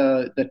into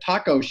the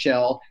taco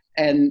shell,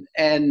 and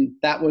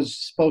that was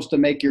supposed to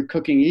make your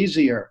cooking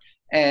easier.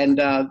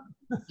 And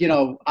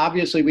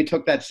obviously we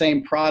took that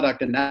same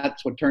product, and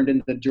that's what turned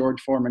into the George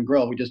Foreman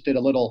grill. We just did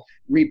a little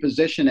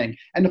repositioning.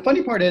 And the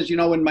funny part is,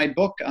 in my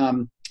book,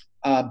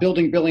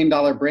 Building $1 Billion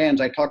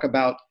Brands, I talk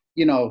about,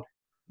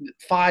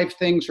 5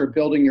 things for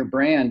building your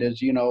brand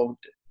is,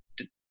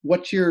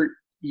 what's your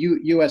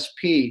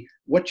USP,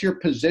 what's your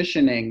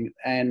positioning,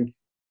 and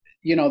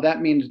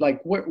that means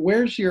like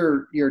where's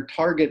your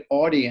target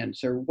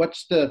audience, or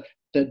what's the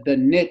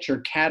niche or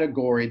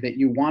category that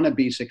you want to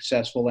be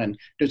successful in.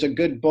 There's a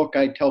good book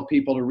I tell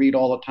people to read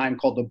all the time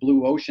called The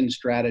Blue Ocean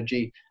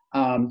Strategy,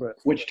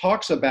 which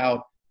talks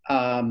about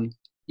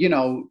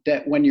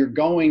that when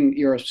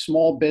you're a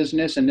small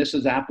business, and this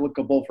is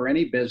applicable for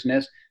any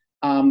business,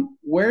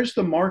 where's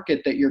the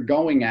market that you're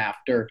going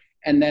after?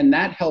 And then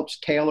that helps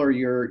tailor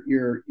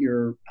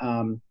your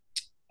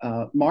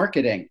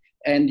marketing.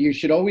 And you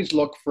should always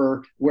look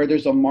for where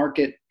there's a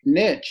market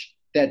niche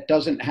that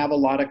doesn't have a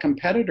lot of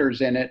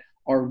competitors in it,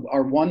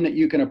 or one that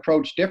you can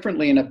approach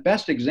differently. And the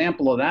best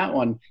example of that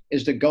one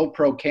is the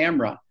GoPro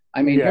camera.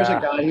 I mean, here's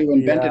a guy who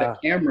invented a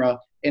camera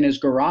in his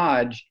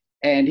garage,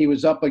 and he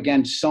was up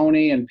against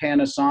Sony and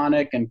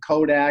Panasonic and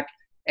Kodak.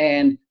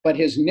 But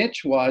his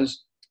niche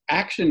was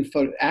action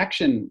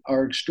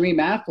or extreme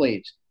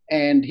athletes.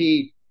 And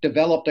he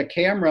developed a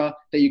camera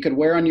that you could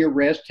wear on your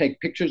wrist, take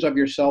pictures of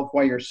yourself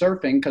while you're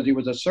surfing, because he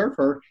was a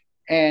surfer.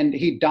 And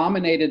he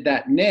dominated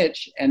that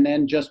niche and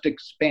then just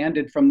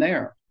expanded from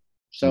there.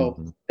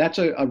 So that's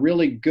a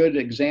really good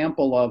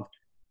example of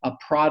a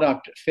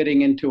product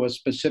fitting into a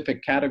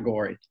specific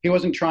category. He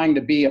wasn't trying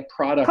to be a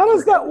product. How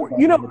does that work?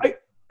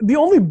 The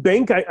only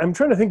bank, I'm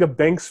trying to think of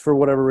banks for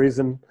whatever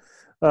reason.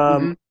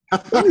 Bank,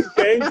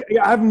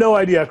 I have no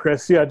idea,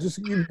 Chris. Yeah, just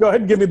go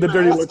ahead and give me the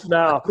dirty look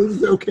now. This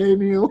is okay,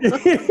 Neil.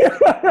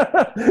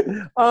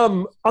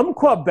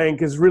 Umpqua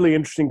Bank is really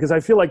interesting because I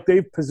feel like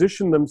they've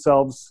positioned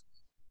themselves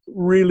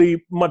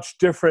really much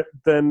different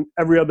than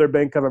every other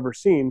bank I've ever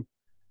seen.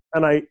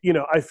 And I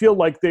feel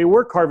like they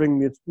were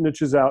carving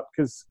niches out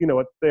because,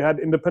 they had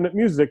independent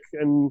music,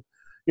 and,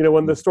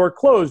 when the store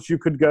closed, you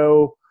could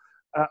go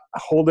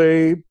hold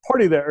a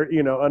party there,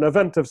 an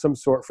event of some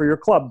sort for your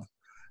club.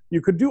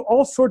 You could do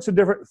all sorts of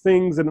different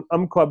things in an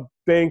Umpqua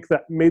Bank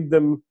that made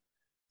them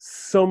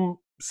so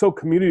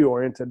community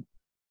oriented.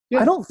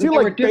 Yeah, I don't feel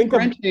like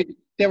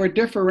they were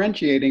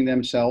differentiating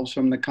themselves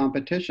from the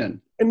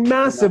competition in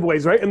massive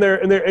ways, right? And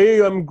their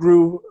AUM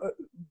grew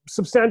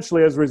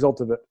substantially as a result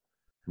of it.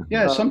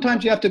 Yeah,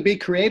 sometimes you have to be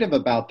creative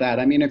about that.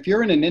 I mean, if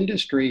you're in an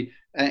industry,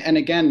 and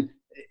again,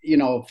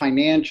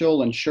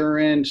 financial,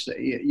 insurance,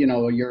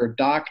 you're a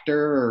doctor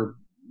or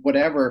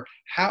whatever,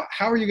 how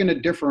are you going to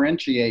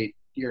differentiate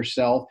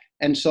yourself?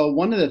 And so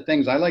one of the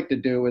things I like to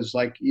do is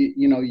like,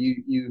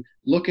 you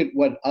look at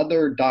what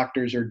other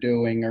doctors are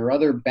doing or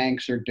other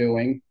banks are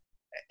doing,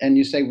 and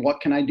you say, what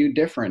can I do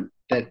different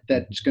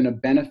that's going to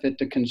benefit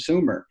the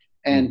consumer?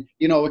 And,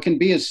 it can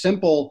be as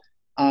simple,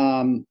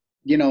 the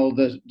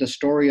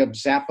story of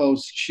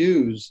Zappos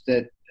shoes,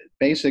 that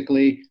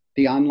basically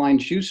the online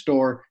shoe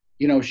store,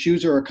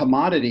 shoes are a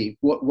commodity.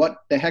 What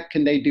the heck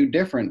can they do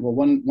different? Well,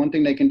 one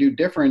thing they can do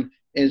different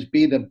is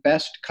be the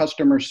best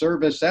customer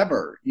service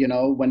ever,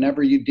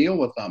 whenever you deal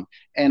with them.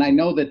 And I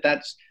know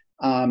that's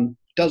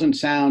doesn't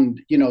sound,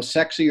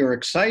 sexy or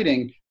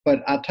exciting,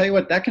 but I'll tell you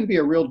what, that can be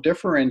a real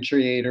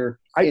differentiator.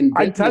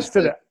 I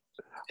tested it.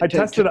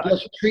 Just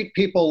treat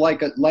people like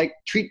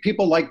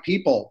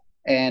people.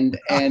 And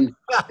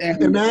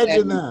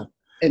imagine that.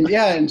 and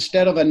yeah,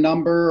 instead of a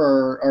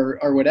number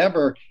or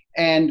whatever,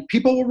 and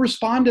people will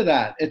respond to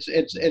that.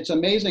 It's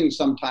amazing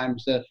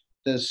sometimes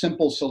the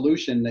simple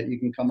solution that you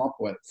can come up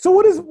with. So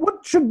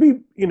what should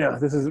be,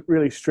 this is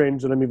really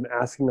strange that I'm even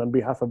asking on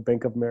behalf of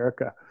Bank of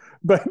America,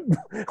 but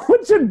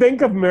what should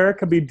Bank of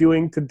America be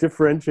doing to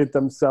differentiate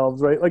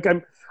themselves, right? Like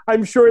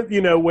I'm sure,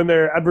 when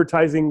they're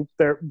advertising,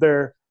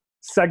 they're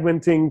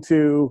segmenting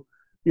to,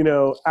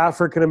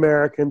 African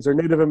Americans or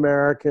Native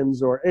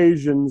Americans or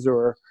Asians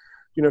or,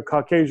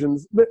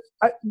 Caucasians. But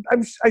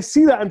I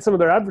see that in some of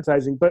their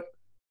advertising, but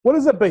what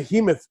does a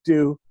behemoth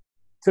do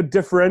to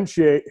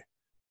differentiate,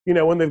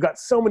 when they've got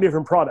so many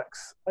different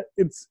products?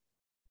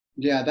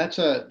 That's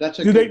a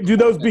do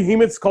those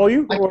behemoths call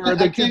you, or are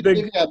they too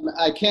big?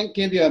 I can't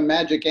give you a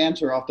magic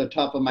answer off the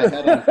top of my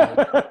head on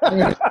that. I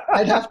mean,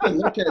 I'd have to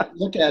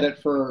look at it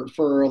for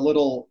a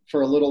little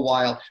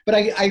while. But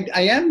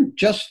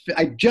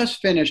I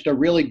just finished a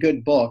really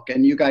good book,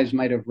 and you guys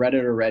might have read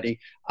it already.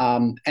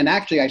 And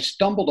actually, I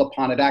stumbled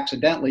upon it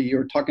accidentally. You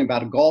were talking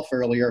about golf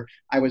earlier.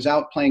 I was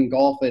out playing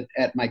golf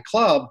at my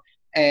club,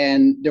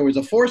 and there was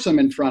a foursome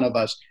in front of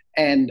us.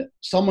 And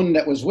someone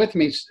that was with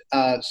me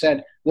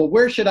said, well,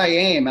 where should I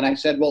aim? And I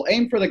said, well,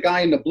 aim for the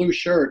guy in the blue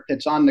shirt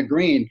that's on the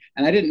green.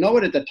 And I didn't know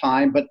it at the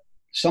time, but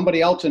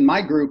somebody else in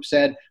my group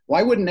said, well,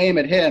 I wouldn't aim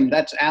at him.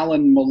 That's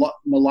Alan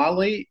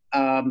Mulally.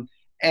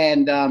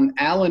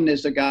 Alan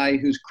is a guy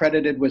who's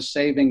credited with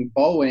saving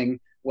Boeing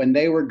when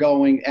they were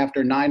going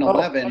after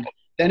 9/11. Oh.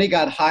 Then he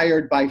got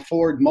hired by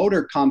Ford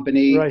Motor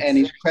Company, right, and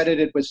he's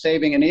credited with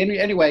saving. And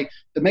anyway,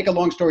 to make a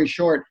long story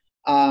short,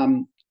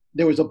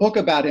 there was a book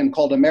about him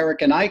called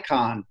American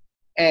Icon.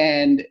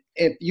 And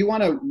if you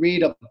want to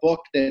read a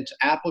book that's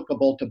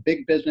applicable to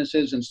big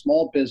businesses and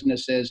small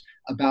businesses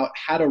about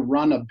how to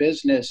run a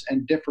business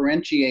and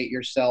differentiate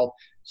yourself,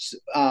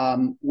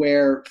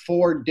 where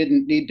Ford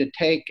didn't need to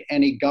take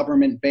any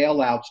government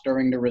bailouts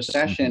during the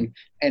recession,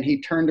 and he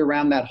turned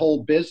around that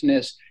whole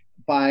business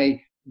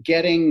by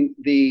getting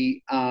the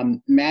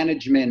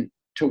management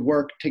to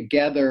work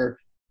together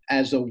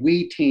as a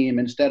we team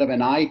instead of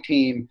an I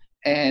team,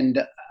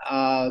 and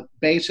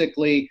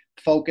basically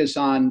focus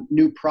on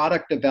new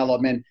product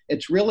development.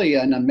 It's really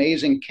an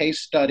amazing case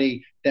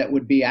study that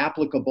would be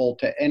applicable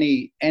to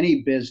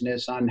any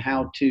business on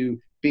how to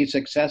be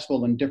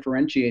successful and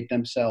differentiate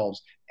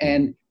themselves.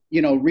 And,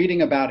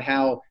 reading about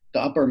how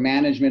the upper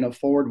management of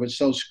Ford was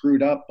so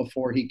screwed up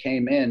before he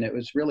came in, it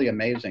was really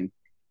amazing.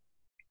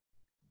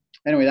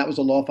 Anyway, that was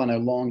off on a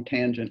long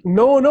tangent.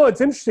 No, it's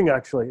interesting,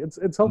 actually.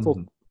 It's helpful.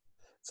 Mm-hmm.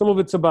 Some of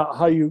it's about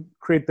how you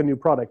create the new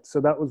product. So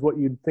that was what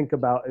you'd think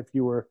about if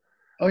you were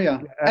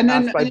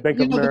asked by Bank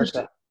of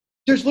America.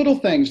 There's little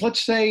things.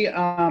 Let's say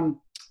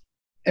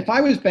if I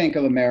was Bank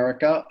of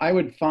America, I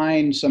would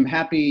find some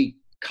happy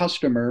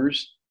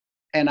customers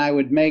and I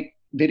would make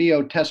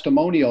video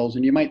testimonials.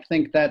 And you might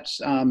think that's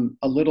a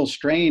little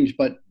strange,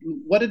 but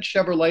what did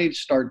Chevrolet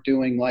start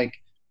doing? Like,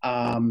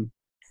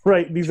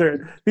 right. These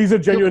are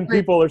genuine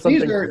people or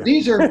something.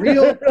 These are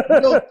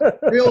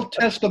real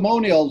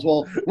testimonials.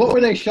 Well, what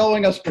were they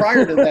showing us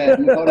prior to that?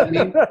 You know what I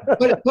mean?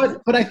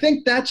 But I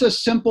think that's a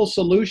simple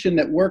solution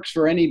that works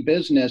for any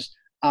business,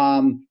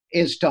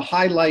 is to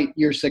highlight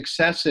your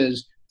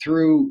successes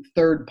through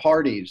third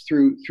parties,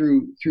 through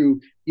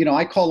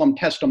I call them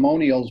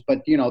testimonials, but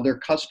they're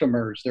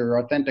customers, they're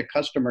authentic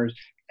customers.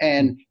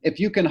 And if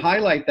you can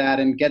highlight that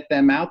and get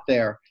them out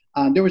there,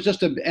 there was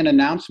just an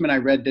announcement I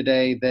read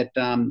today that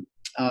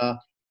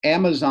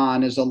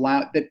Amazon is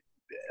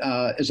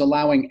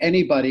allowing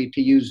anybody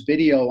to use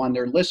video on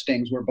their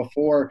listings, where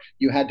before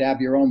you had to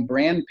have your own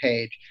brand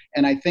page.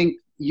 And I think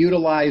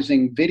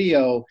utilizing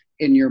video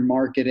in your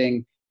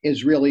marketing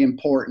is really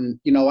important.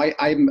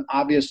 I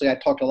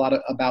talked a lot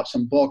about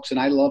some books, and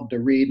I love to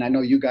read, and I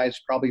know you guys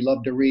probably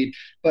love to read,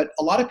 but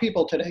a lot of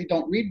people today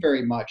don't read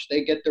very much.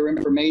 They get their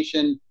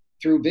information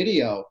through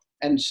video.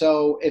 And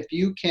so if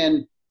you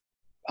can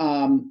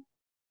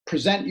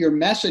present your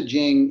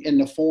messaging in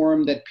the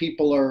form that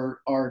people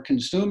are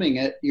consuming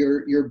it,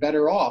 you're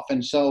better off.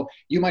 And so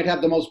you might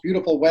have the most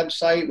beautiful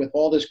website with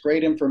all this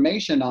great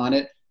information on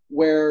it,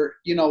 where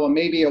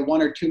maybe a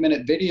 1 or 2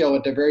 minute video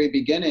at the very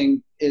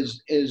beginning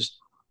is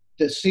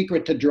the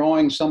secret to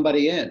drawing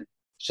somebody in.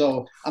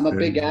 So I'm a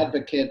big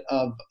advocate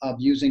of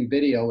using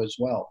video as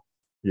well.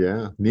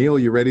 Yeah. Neil,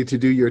 you ready to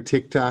do your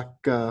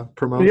TikTok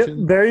promotion?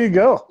 Yep, there you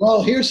go.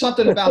 Well, here's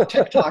something about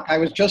TikTok. I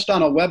was just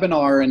on a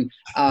webinar,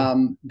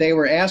 and they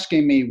were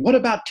asking me, what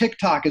about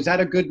TikTok? Is that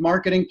a good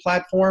marketing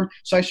platform?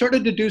 So I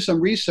started to do some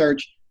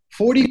research.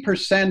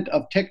 40%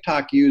 of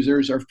TikTok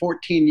users are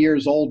 14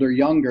 years old or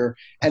younger.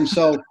 And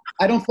so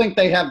I don't think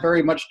they have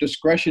very much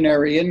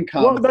discretionary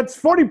income. Well, that's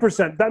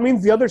 40%. That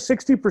means the other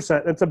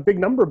 60%. It's a big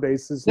number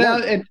base. Yeah,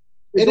 it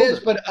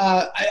is. But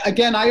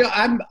again,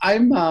 I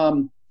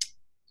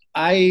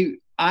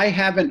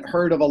haven't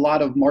heard of a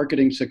lot of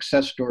marketing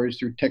success stories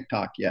through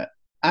TikTok yet.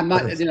 I'm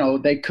not,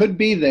 they could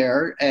be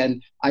there,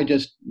 and I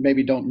just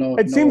maybe don't know.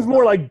 It seems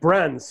more like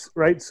brands,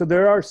 right? So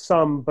there are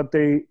some, but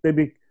they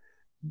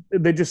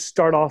just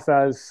start off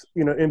as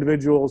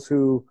individuals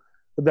who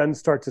then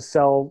start to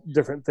sell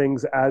different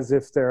things as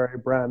if they're a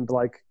brand.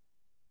 Like,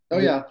 oh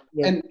yeah,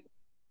 and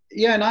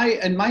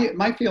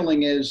my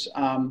feeling is,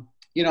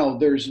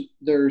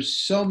 there's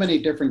so many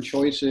different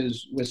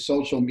choices with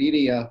social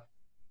media,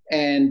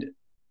 and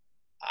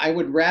I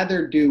would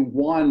rather do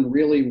one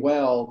really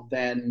well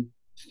than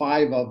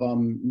 5 of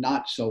them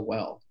not so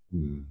well.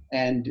 Mm.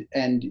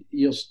 And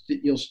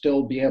you'll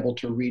still be able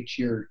to reach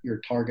your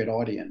target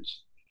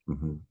audience.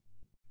 Mm-hmm.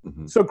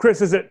 Mm-hmm. So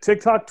Chris, is it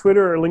TikTok,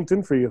 Twitter, or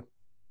LinkedIn for you?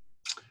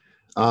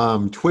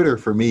 Twitter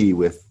for me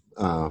with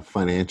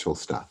financial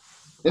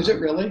stuff. Is it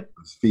really?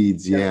 Those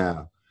feeds,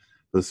 yeah.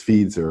 Those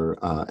feeds are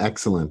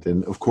excellent.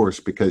 And of course,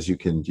 because you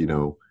can,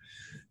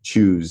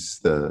 choose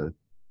the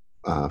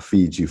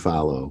feeds you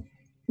follow.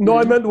 No,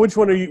 I meant which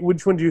one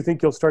do you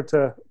think you'll start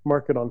to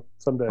market on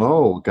someday?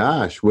 Oh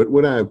gosh, what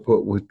would I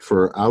put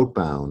for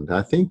outbound?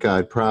 I think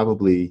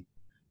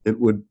it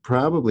would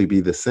probably be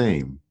the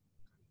same.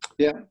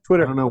 Yeah.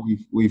 Twitter. I don't know.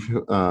 We've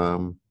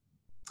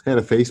had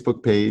a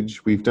Facebook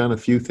page. We've done a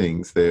few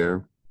things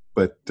there,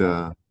 but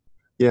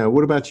yeah.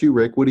 What about you,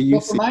 Rick? What do you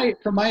see?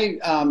 For my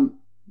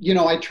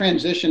I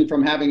transitioned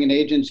from having an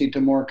agency to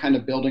more kind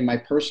of building my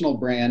personal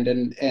brand,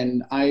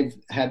 and I've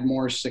had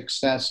more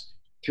success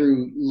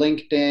through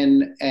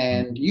LinkedIn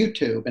and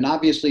YouTube. And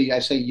obviously I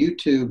say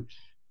YouTube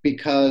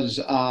because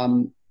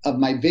of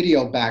my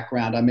video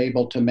background. I'm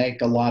able to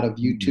make a lot of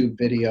YouTube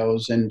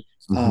videos and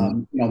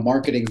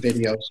marketing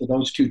videos. So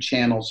those 2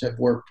 channels have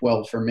worked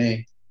well for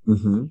me.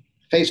 Mm-hmm.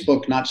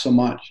 Facebook, not so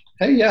much.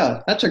 Hey,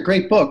 yeah, that's a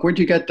great book. Where'd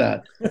you get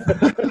that?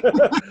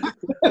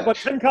 About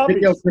 10 copies.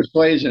 Video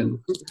Persuasion.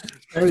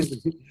 I'm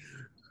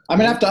going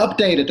to have to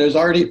update it. There's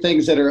already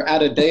things that are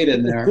out of date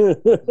in there.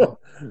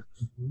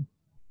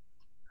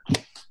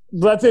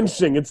 That's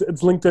interesting. It's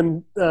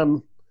LinkedIn.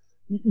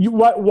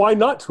 Why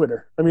not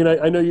Twitter? I mean,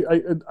 I know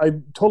I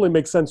totally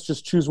makes sense.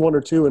 Just choose 1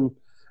 or 2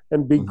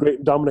 and be great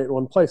and dominate in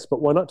one place.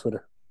 But why not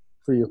Twitter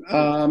for you?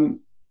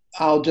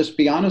 I'll just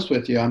be honest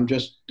with you. I'm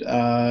just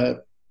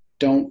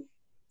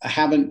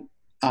haven't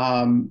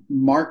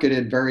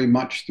marketed very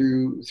much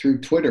through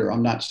Twitter.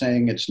 I'm not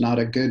saying it's not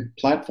a good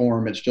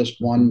platform. It's just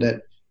one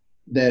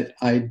that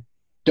I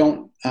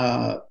don't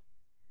have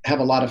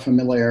a lot of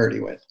familiarity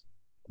with.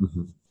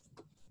 Mm-hmm.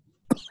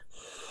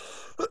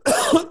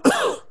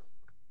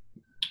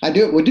 I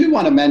do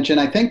want to mention,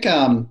 I think,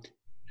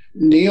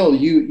 Neil,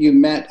 you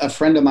met a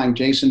friend of mine,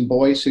 Jason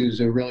Boyce, who's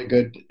a really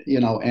good,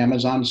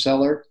 Amazon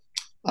seller.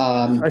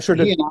 I sure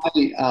did. He and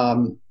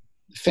I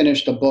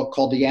finished a book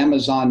called The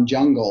Amazon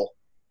Jungle,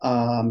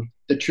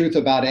 The Truth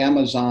About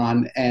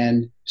Amazon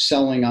and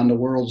Selling on the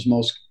World's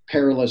Most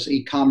Perilous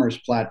E-commerce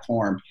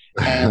Platform.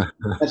 And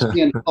that's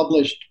being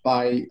published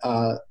by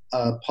a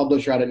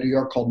publisher out of New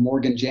York called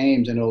Morgan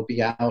James, and it'll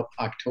be out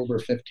October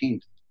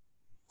 15th.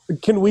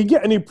 Can we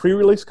get any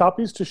pre-release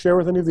copies to share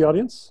with any of the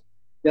audience?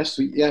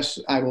 Yes,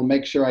 I will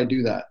make sure I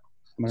do that.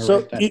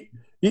 So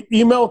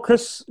email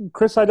Chris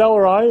Idell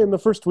or I in the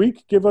first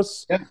week. Give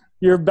us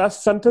your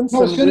best sentence,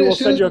 and we will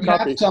send you a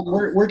copy.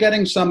 We're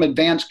getting some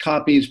advanced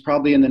copies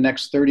probably in the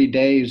next 30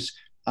 days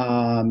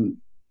to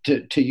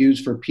use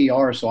for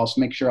PR. So I'll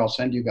make sure I'll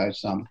send you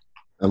guys some.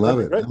 I love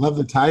it. I love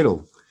the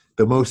title.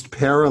 The most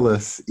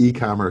perilous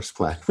e-commerce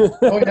platform.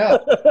 Oh yeah,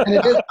 and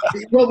it is.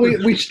 Well,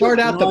 we start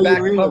out the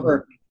back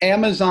cover.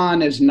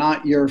 Amazon is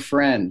not your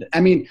friend.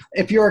 I mean,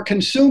 if you're a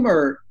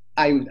consumer,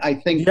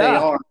 I think they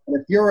are.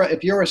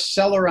 If you're a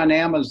seller on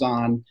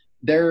Amazon,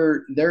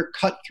 they're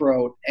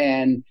cutthroat,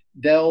 and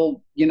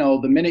they'll, the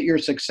minute you're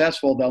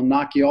successful, they'll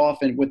knock you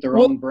off and with their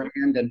own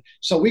brand. And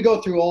so we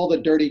go through all the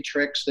dirty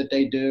tricks that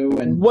they do.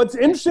 And what's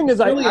interesting is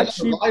really a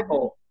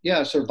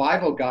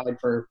survival guide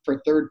for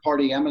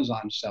third-party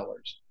Amazon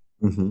sellers.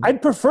 Mm-hmm.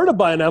 I'd prefer to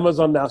buy on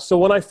Amazon now. So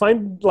when I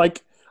found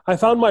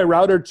my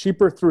router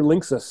cheaper through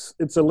Linksys.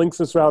 It's a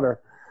Linksys router.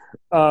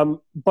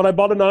 But I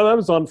bought it on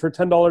Amazon for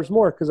 $10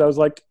 more because I was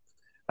like,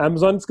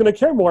 Amazon's going to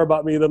care more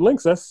about me than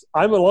Linksys.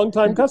 I'm a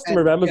longtime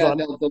customer of Amazon.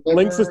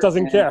 Linksys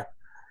doesn't care.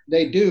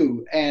 They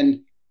do.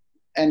 And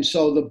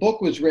so the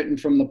book was written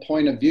from the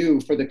point of view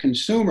for the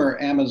consumer.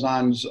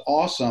 Amazon's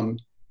awesome.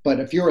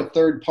 But if you're a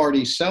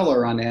third-party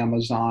seller on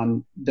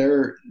Amazon,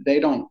 they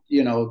don't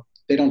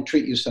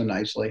treat you so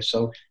nicely.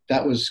 So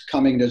that was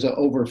coming. There's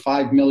over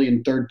 5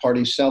 million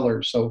third-party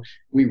sellers. So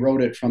we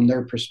wrote it from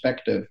their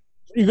perspective.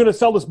 You're going to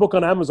sell this book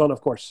on Amazon,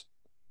 of course.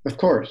 Of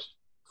course.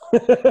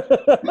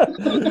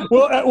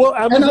 well,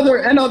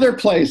 Amazon, and other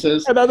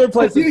places. And other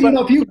places.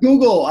 If you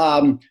Google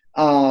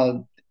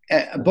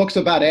books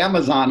about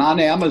Amazon on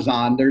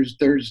Amazon, there's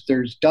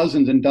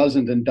dozens and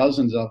dozens and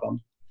dozens of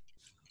them.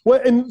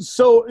 Well, and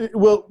so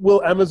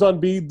will Amazon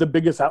be the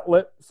biggest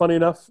outlet? Funny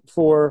enough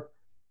for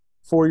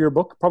your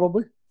book,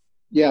 probably.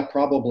 Yeah,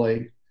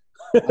 probably.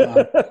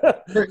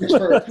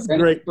 It's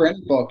great. For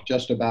any book,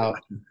 just about.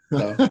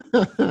 So.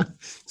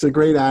 It's a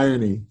great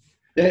irony.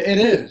 It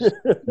is.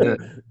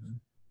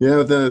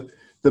 Yeah,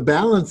 the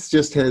balance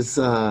just has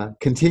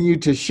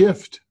continued to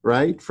shift,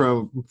 right,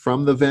 from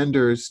the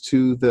vendors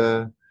to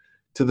the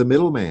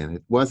middleman.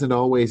 It wasn't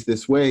always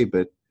this way,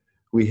 but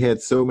we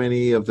had so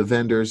many of the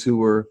vendors who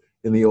were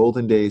in the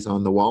olden days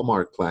on the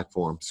Walmart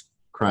platforms,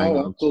 crying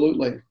out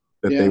absolutely.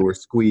 that they were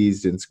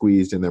squeezed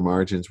and their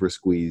margins were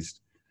squeezed.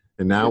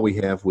 And now we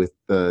have, with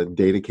the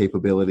data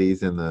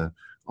capabilities and the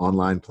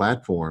online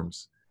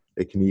platforms,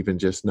 it can even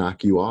just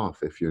knock you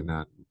off if you're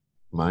not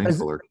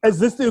mindful. Is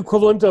this the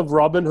equivalent of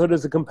Robinhood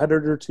as a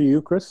competitor to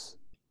you, Chris?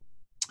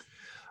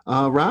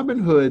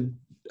 Robinhood,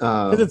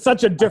 because it's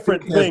such a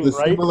different thing, has the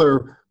right?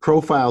 Similar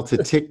profile to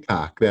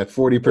TikTok, that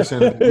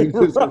 40% of the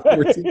users are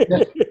 14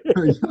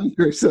 or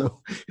younger,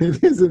 so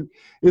it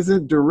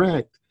isn't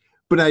direct.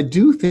 But I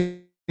do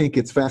think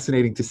it's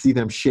fascinating to see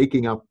them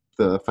shaking up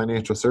the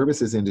financial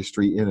services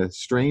industry in a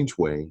strange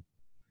way.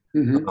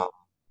 Mm-hmm.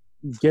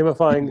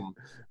 Gamifying.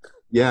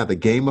 Yeah, the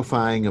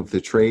gamifying of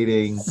the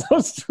trading. So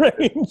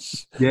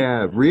strange.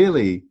 Yeah,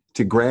 really.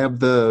 To grab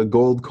the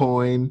gold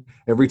coin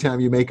every time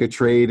you make a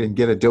trade and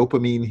get a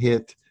dopamine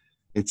hit.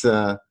 It's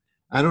I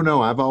don't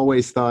know. I've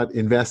always thought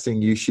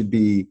investing, you should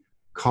be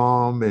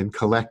calm and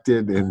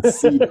collected and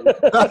seated.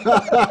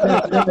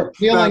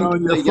 Appealing to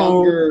the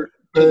younger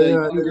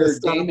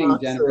gaming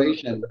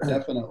generation,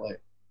 definitely.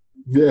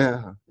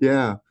 Yeah.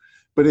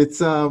 But it's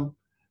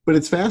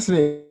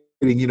fascinating,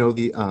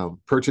 the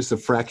purchase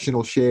of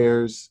fractional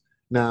shares.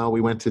 Now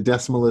we went to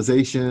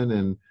decimalization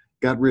and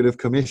got rid of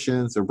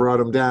commissions or brought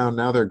them down.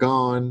 Now they're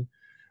gone.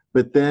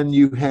 But then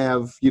you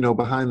have,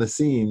 behind the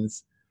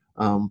scenes,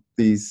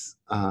 these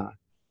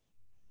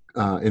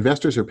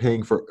investors are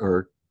paying for,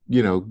 or,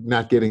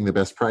 not getting the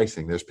best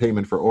pricing. There's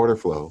payment for order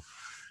flow.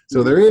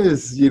 So there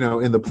is,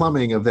 in the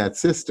plumbing of that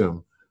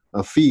system,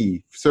 a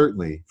fee,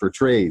 certainly, for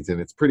trades,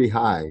 and it's pretty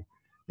high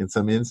in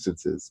some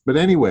instances. But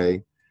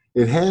anyway,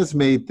 it has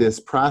made this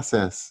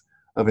process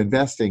of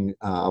investing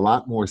a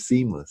lot more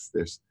seamless.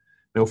 There's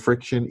no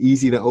friction,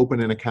 easy to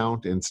open an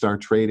account and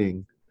start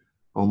trading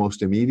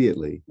almost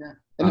immediately. Yeah.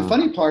 And the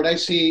funny part, I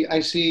see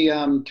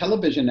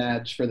television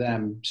ads for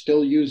them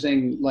still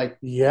using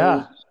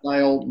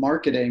style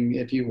marketing.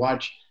 If you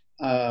watch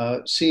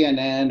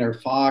CNN or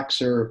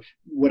Fox or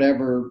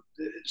whatever,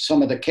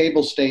 some of the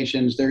cable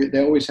stations,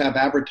 they always have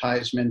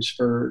advertisements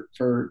for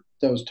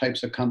those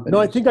types of companies. No,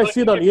 I think I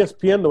see it on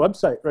ESPN, the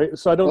website, right?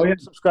 So I don't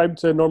subscribe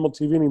to normal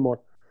TV anymore.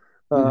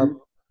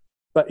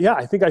 But yeah,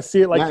 I think I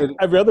see it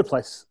every other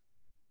place.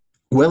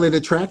 Well, it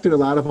attracted a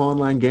lot of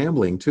online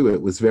gambling too.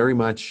 It was very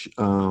much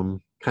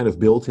kind of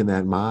built in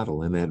that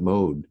model, in that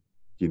mode,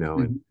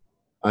 And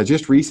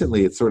just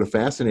recently, it's sort of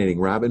fascinating.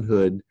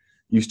 Robinhood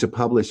used to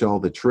publish all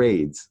the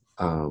trades.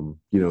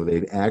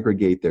 They'd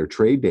aggregate their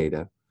trade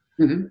data.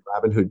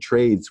 Robinhood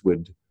Trades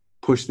would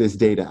push this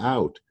data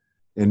out,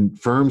 and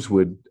firms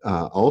would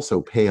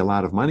also pay a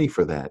lot of money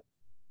for that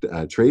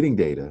trading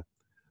data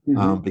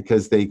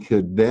because they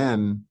could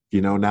then,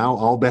 now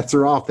all bets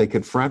are off. They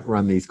could front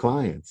run these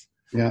clients.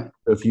 Yeah.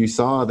 If you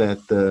saw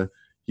that the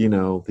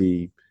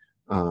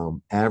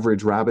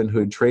average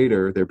Robinhood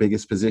trader, their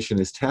biggest position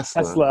is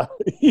Tesla.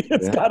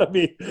 It's got to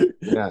be.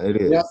 Yeah, it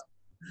is. Yep.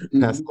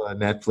 Tesla,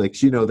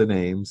 Netflix, the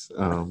names.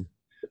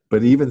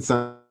 But even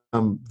some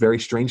very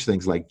strange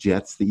things like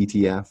Jets, the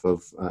ETF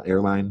of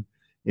airline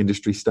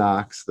industry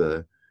stocks,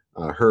 the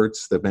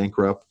Hertz, the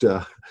bankrupt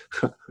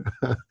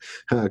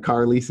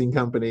car leasing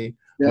company.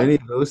 Yep. Many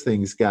of those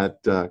things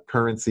got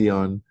currency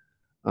on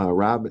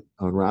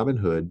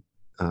Robinhood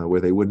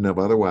where they wouldn't have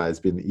otherwise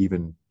been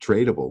even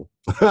tradable.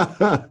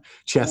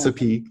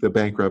 Chesapeake, the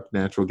bankrupt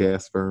natural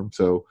gas firm.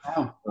 So,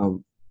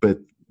 but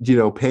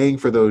paying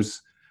for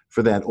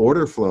that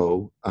order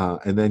flow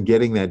and then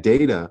getting that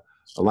data,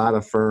 a lot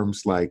of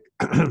firms like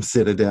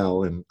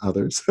Citadel and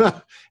others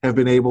have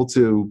been able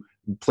to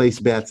place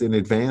bets in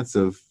advance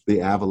of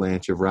the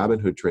avalanche of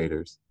Robinhood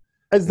traders.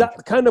 Is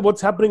that kind of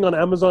what's happening on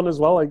Amazon as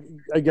well?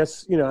 I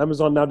guess,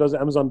 Amazon now does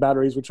Amazon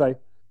batteries,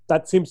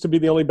 that seems to be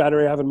the only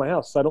battery I have in my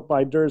house. So I don't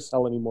buy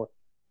Duracell anymore.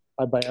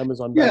 I buy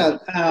Amazon batteries.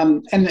 Yeah,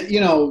 and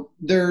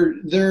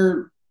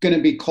they're going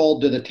to be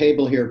called to the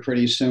table here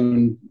pretty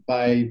soon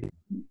by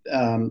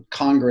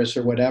Congress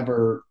or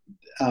whatever.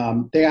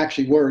 They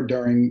actually were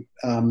during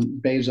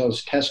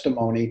Bezos'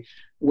 testimony,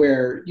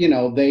 where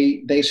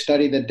they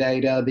study the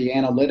data, the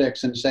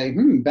analytics, and say,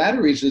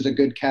 batteries is a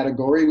good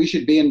category. We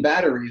should be in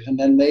batteries, and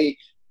then they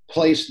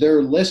place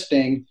their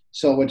listing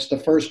so it's the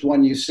first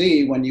one you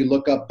see when you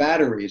look up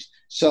batteries.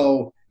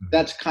 So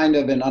that's kind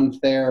of an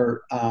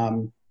unfair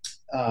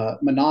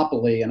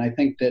monopoly, and I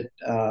think that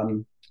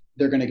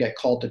they're going to get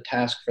called to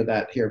task for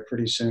that here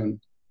pretty soon.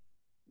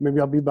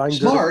 Maybe I'll be buying.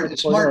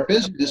 It's smart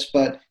business,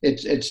 but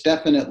it's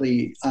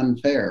definitely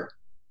unfair.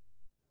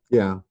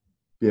 Yeah.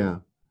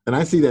 And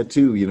I see that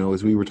too,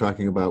 as we were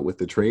talking about with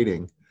the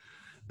trading,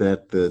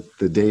 that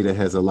the data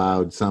has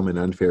allowed some an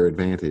unfair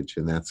advantage,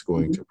 and that's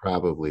going to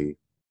probably,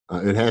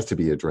 it has to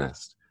be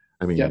addressed.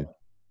 I mean,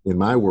 in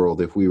my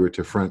world, if we were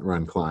to front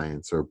run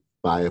clients or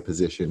buy a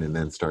position and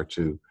then start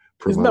to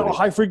promote. Isn't that what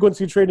high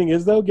frequency trading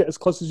is though? Get as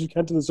close as you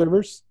can to the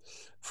servers,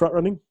 front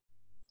running?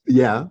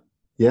 Yeah.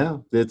 Yeah,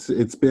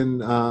 it's been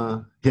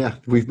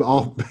we've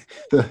all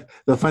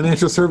the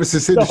financial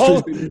services industry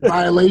has been in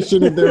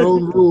violation of their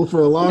own rule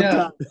for a long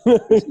time.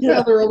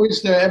 Yeah, they're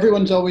always there.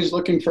 Everyone's always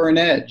looking for an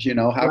edge.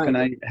 How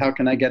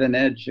can I get an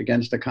edge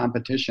against the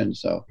competition?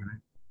 So,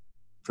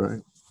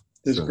 right.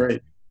 This is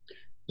great.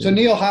 So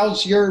Neil,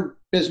 how's your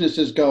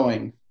businesses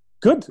going?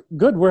 Good.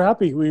 We're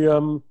happy. We're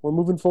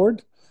moving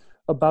forward.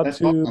 About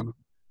to awesome.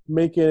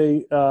 Make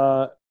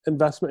a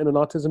investment in an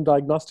autism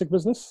diagnostic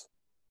business.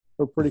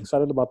 We're pretty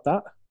excited about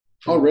that.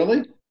 Oh,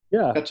 really?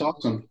 Yeah. That's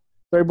awesome.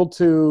 They're able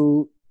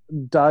to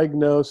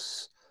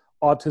diagnose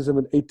autism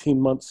in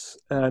 18 months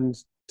and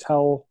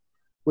tell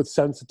with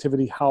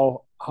sensitivity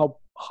how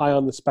high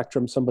on the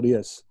spectrum somebody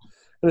is.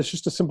 And it's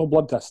just a simple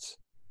blood test.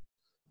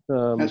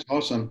 That's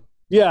awesome.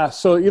 Yeah.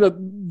 So,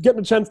 getting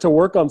a chance to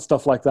work on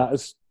stuff like that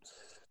is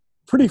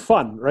pretty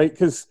fun, right?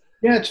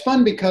 Yeah, it's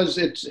fun because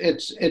it's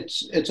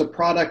a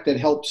product that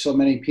helps so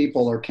many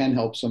people or can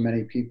help so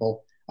many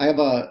people. I have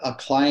a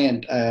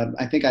client,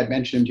 I think I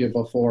mentioned to you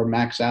before,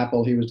 Max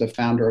Apple. He was the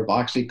founder of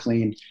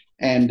OxyClean.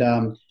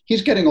 And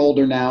he's getting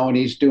older now, and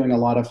he's doing a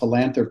lot of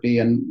philanthropy.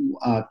 And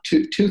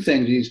two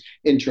things he's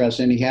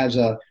interested in. He has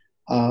a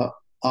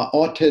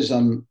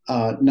autism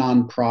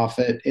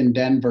nonprofit in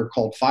Denver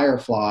called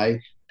Firefly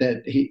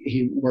that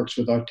he works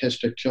with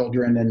autistic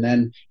children. And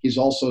then he's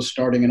also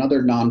starting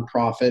another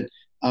nonprofit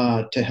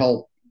to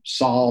help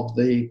solve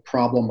the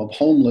problem of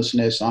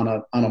homelessness on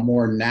a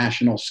more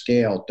national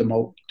scale.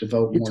 Devote.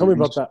 You tell me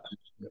about that.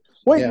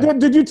 Wait,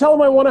 did you tell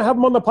him I want to have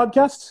him on the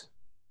podcast?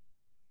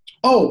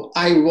 Oh,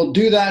 I will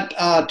do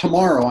that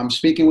tomorrow. I'm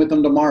speaking with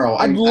him tomorrow.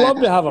 I'd love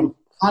to have him.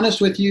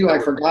 Honest with you, I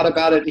forgot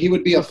about it. He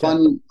would be a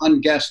fun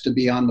guest to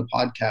be on the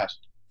podcast.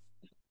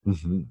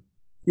 Mm-hmm.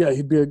 Yeah,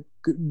 he'd be a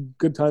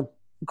good time.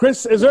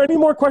 Chris, is there any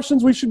more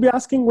questions we should be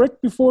asking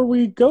Rick before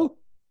we go?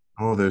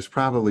 Oh, there's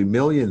probably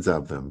millions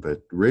of them,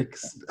 but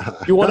Rick's...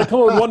 You want to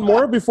come with one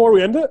more before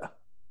we end it?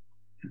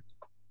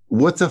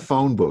 What's a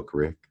phone book,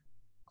 Rick?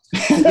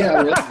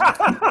 Yeah, really.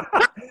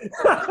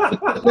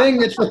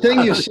 It's the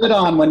thing you sit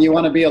on when you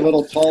want to be a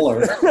little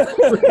taller.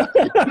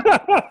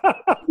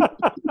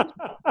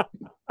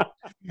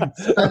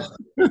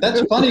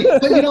 That's funny.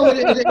 But,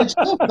 it's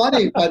so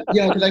funny, but,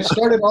 because I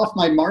started off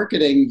my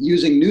marketing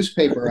using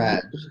newspaper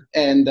ads.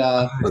 And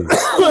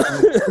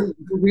who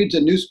reads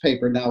a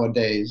newspaper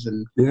nowadays?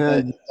 And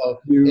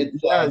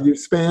you've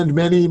spanned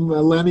many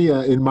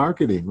millennia in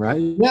marketing, right?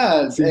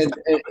 Yeah,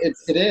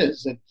 it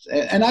is.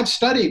 And I've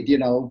studied,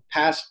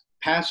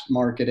 past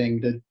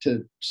marketing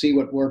to see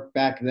what worked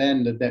back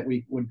then that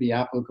we would be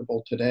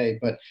applicable today.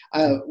 But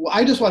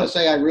I just want to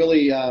say I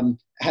really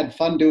had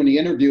fun doing the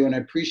interview, and I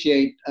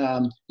appreciate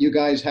you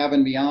guys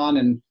having me on,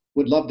 and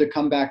would love to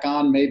come back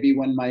on maybe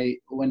when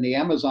the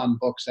Amazon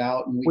book's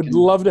out. And we'd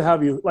love to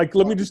have you.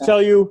 Let me just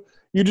tell you,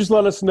 you just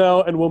let us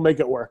know and we'll make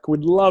it work.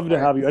 We'd love to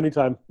have you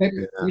anytime.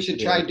 Maybe we should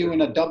try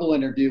doing a double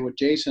interview with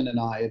Jason and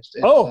I.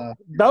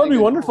 That would be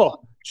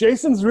wonderful.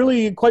 Jason's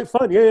really quite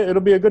fun. Yeah,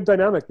 it'll be a good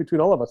dynamic between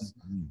all of us.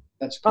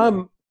 That's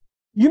cool.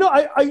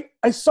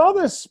 I saw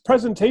this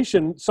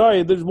presentation.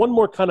 Sorry, there's one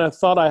more kind of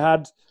thought I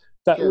had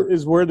that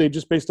is worthy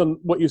just based on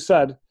what you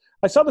said.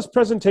 I saw this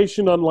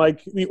presentation on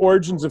the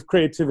origins of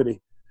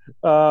creativity.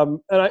 And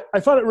I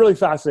found it really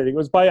fascinating. It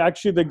was by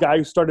actually the guy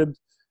who started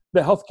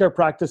the healthcare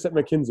practice at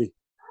McKinsey.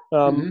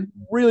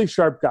 Really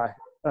sharp guy.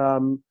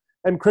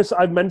 And Chris,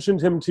 I've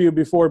mentioned him to you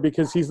before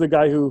because he's the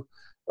guy who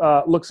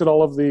looks at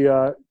all of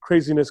the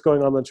craziness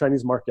going on in the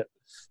Chinese market.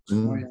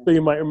 So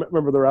you might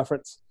remember the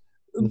reference.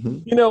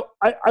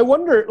 I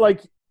wonder,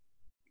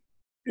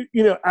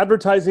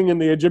 advertising in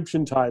the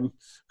Egyptian time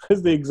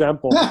as the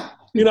example.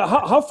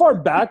 How far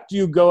back do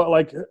you go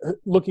at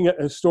looking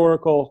at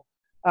historical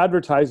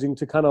advertising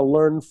to kind of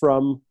learn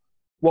from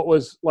what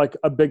was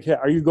a big hit?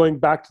 Are you going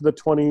back to the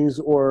 20s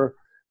or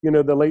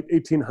the late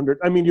 1800s?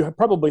 I mean, you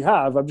probably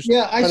have. I'm just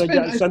trying to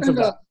get a sense of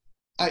that.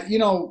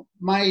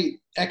 My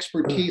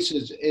expertise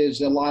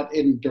is a lot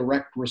in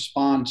direct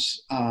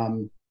response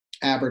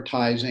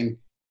advertising.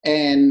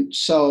 And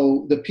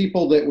so the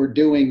people that were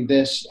doing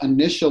this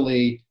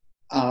initially,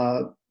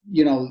 the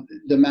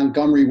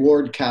Montgomery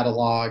Ward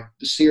catalog,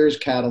 the Sears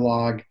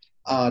catalog,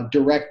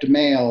 direct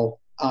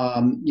mail,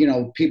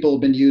 people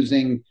have been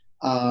using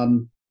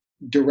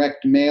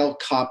direct mail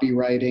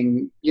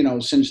copywriting,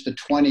 since the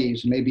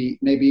 20s, maybe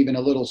even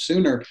a little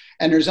sooner.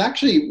 And there's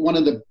actually one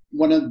of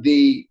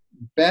the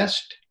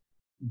best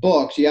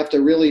books. You have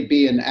to really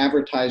be an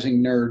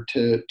advertising nerd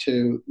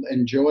to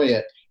enjoy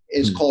it.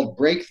 Is called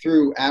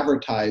Breakthrough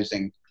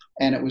Advertising,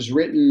 and it was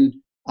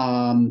written,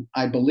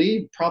 I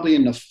believe, probably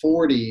in the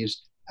 40s.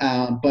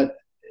 But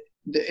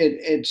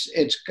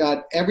it's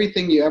got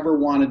everything you ever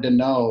wanted to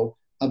know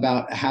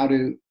about how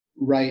to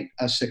write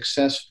a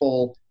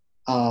successful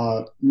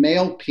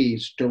mail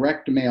piece,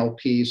 direct mail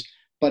piece,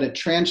 but it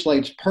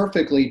translates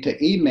perfectly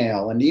to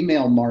email, and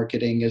email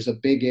marketing is a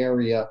big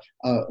area,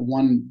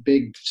 one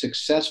big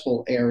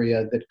successful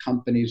area that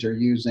companies are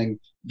using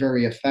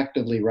very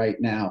effectively right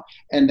now.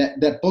 And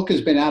that book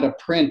has been out of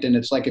print, and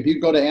it's like if you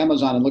go to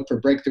Amazon and look for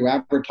Breakthrough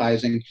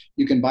Advertising,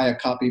 you can buy a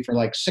copy for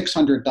like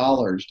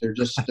 $600. They're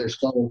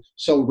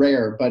so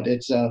rare, but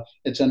it's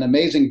an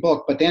amazing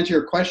book. But to answer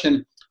your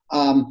question,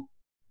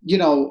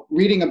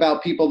 reading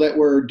about people that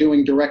were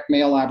doing direct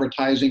mail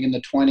advertising in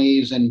the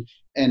 20s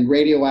and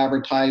radio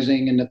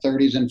advertising in the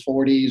 30s and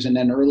 40s, and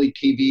then early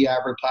TV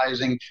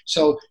advertising.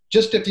 So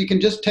just if you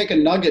can just take a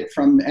nugget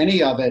from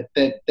any of it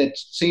that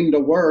seemed to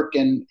work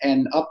and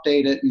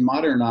update it and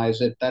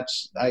modernize it,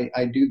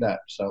 I do that.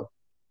 So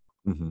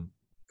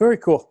very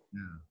cool.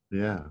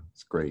 Yeah,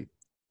 it's great.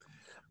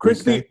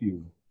 Chris,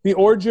 the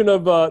origin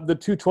of the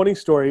 220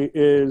 story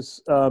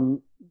is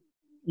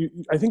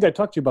I think I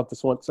talked to you about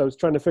this once. I was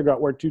trying to figure out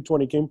where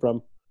 220 came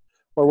from,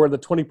 or where the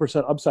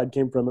 20% upside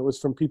came from. It was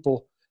from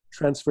people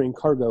transferring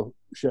cargo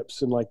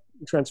ships and like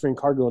transferring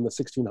cargo in the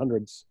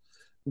 1600s.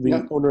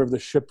 The owner of the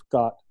ship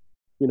got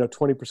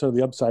 20% of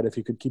the upside if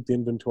he could keep the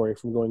inventory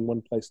from going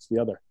one place to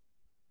the other.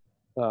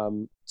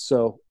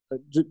 So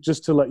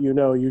just to let you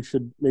know, you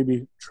should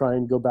maybe try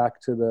and go back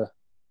to the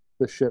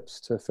ships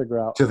to figure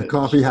out to the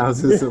coffee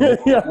houses of the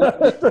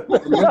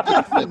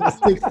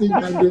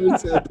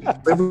 1600s at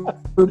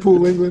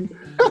Liverpool, England.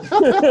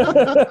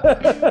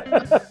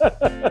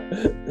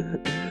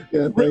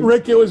 Yeah,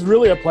 Rick, it was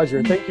really a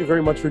pleasure. Thank you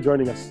very much for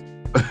joining us.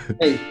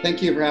 Hey,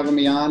 thank you for having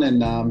me on,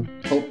 and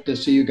hope to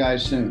see you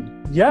guys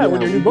soon. Yeah,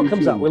 when your new book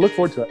comes out, we look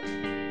forward to it.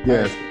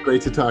 Yeah, it's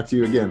great to talk to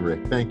you again,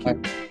 Rick. Thank you.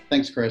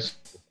 Thanks, Chris.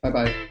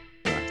 Bye-bye.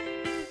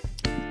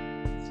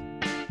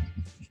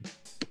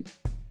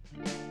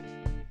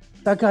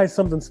 That guy's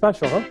something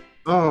special, huh?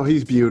 Oh,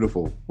 he's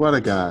beautiful. What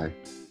a guy.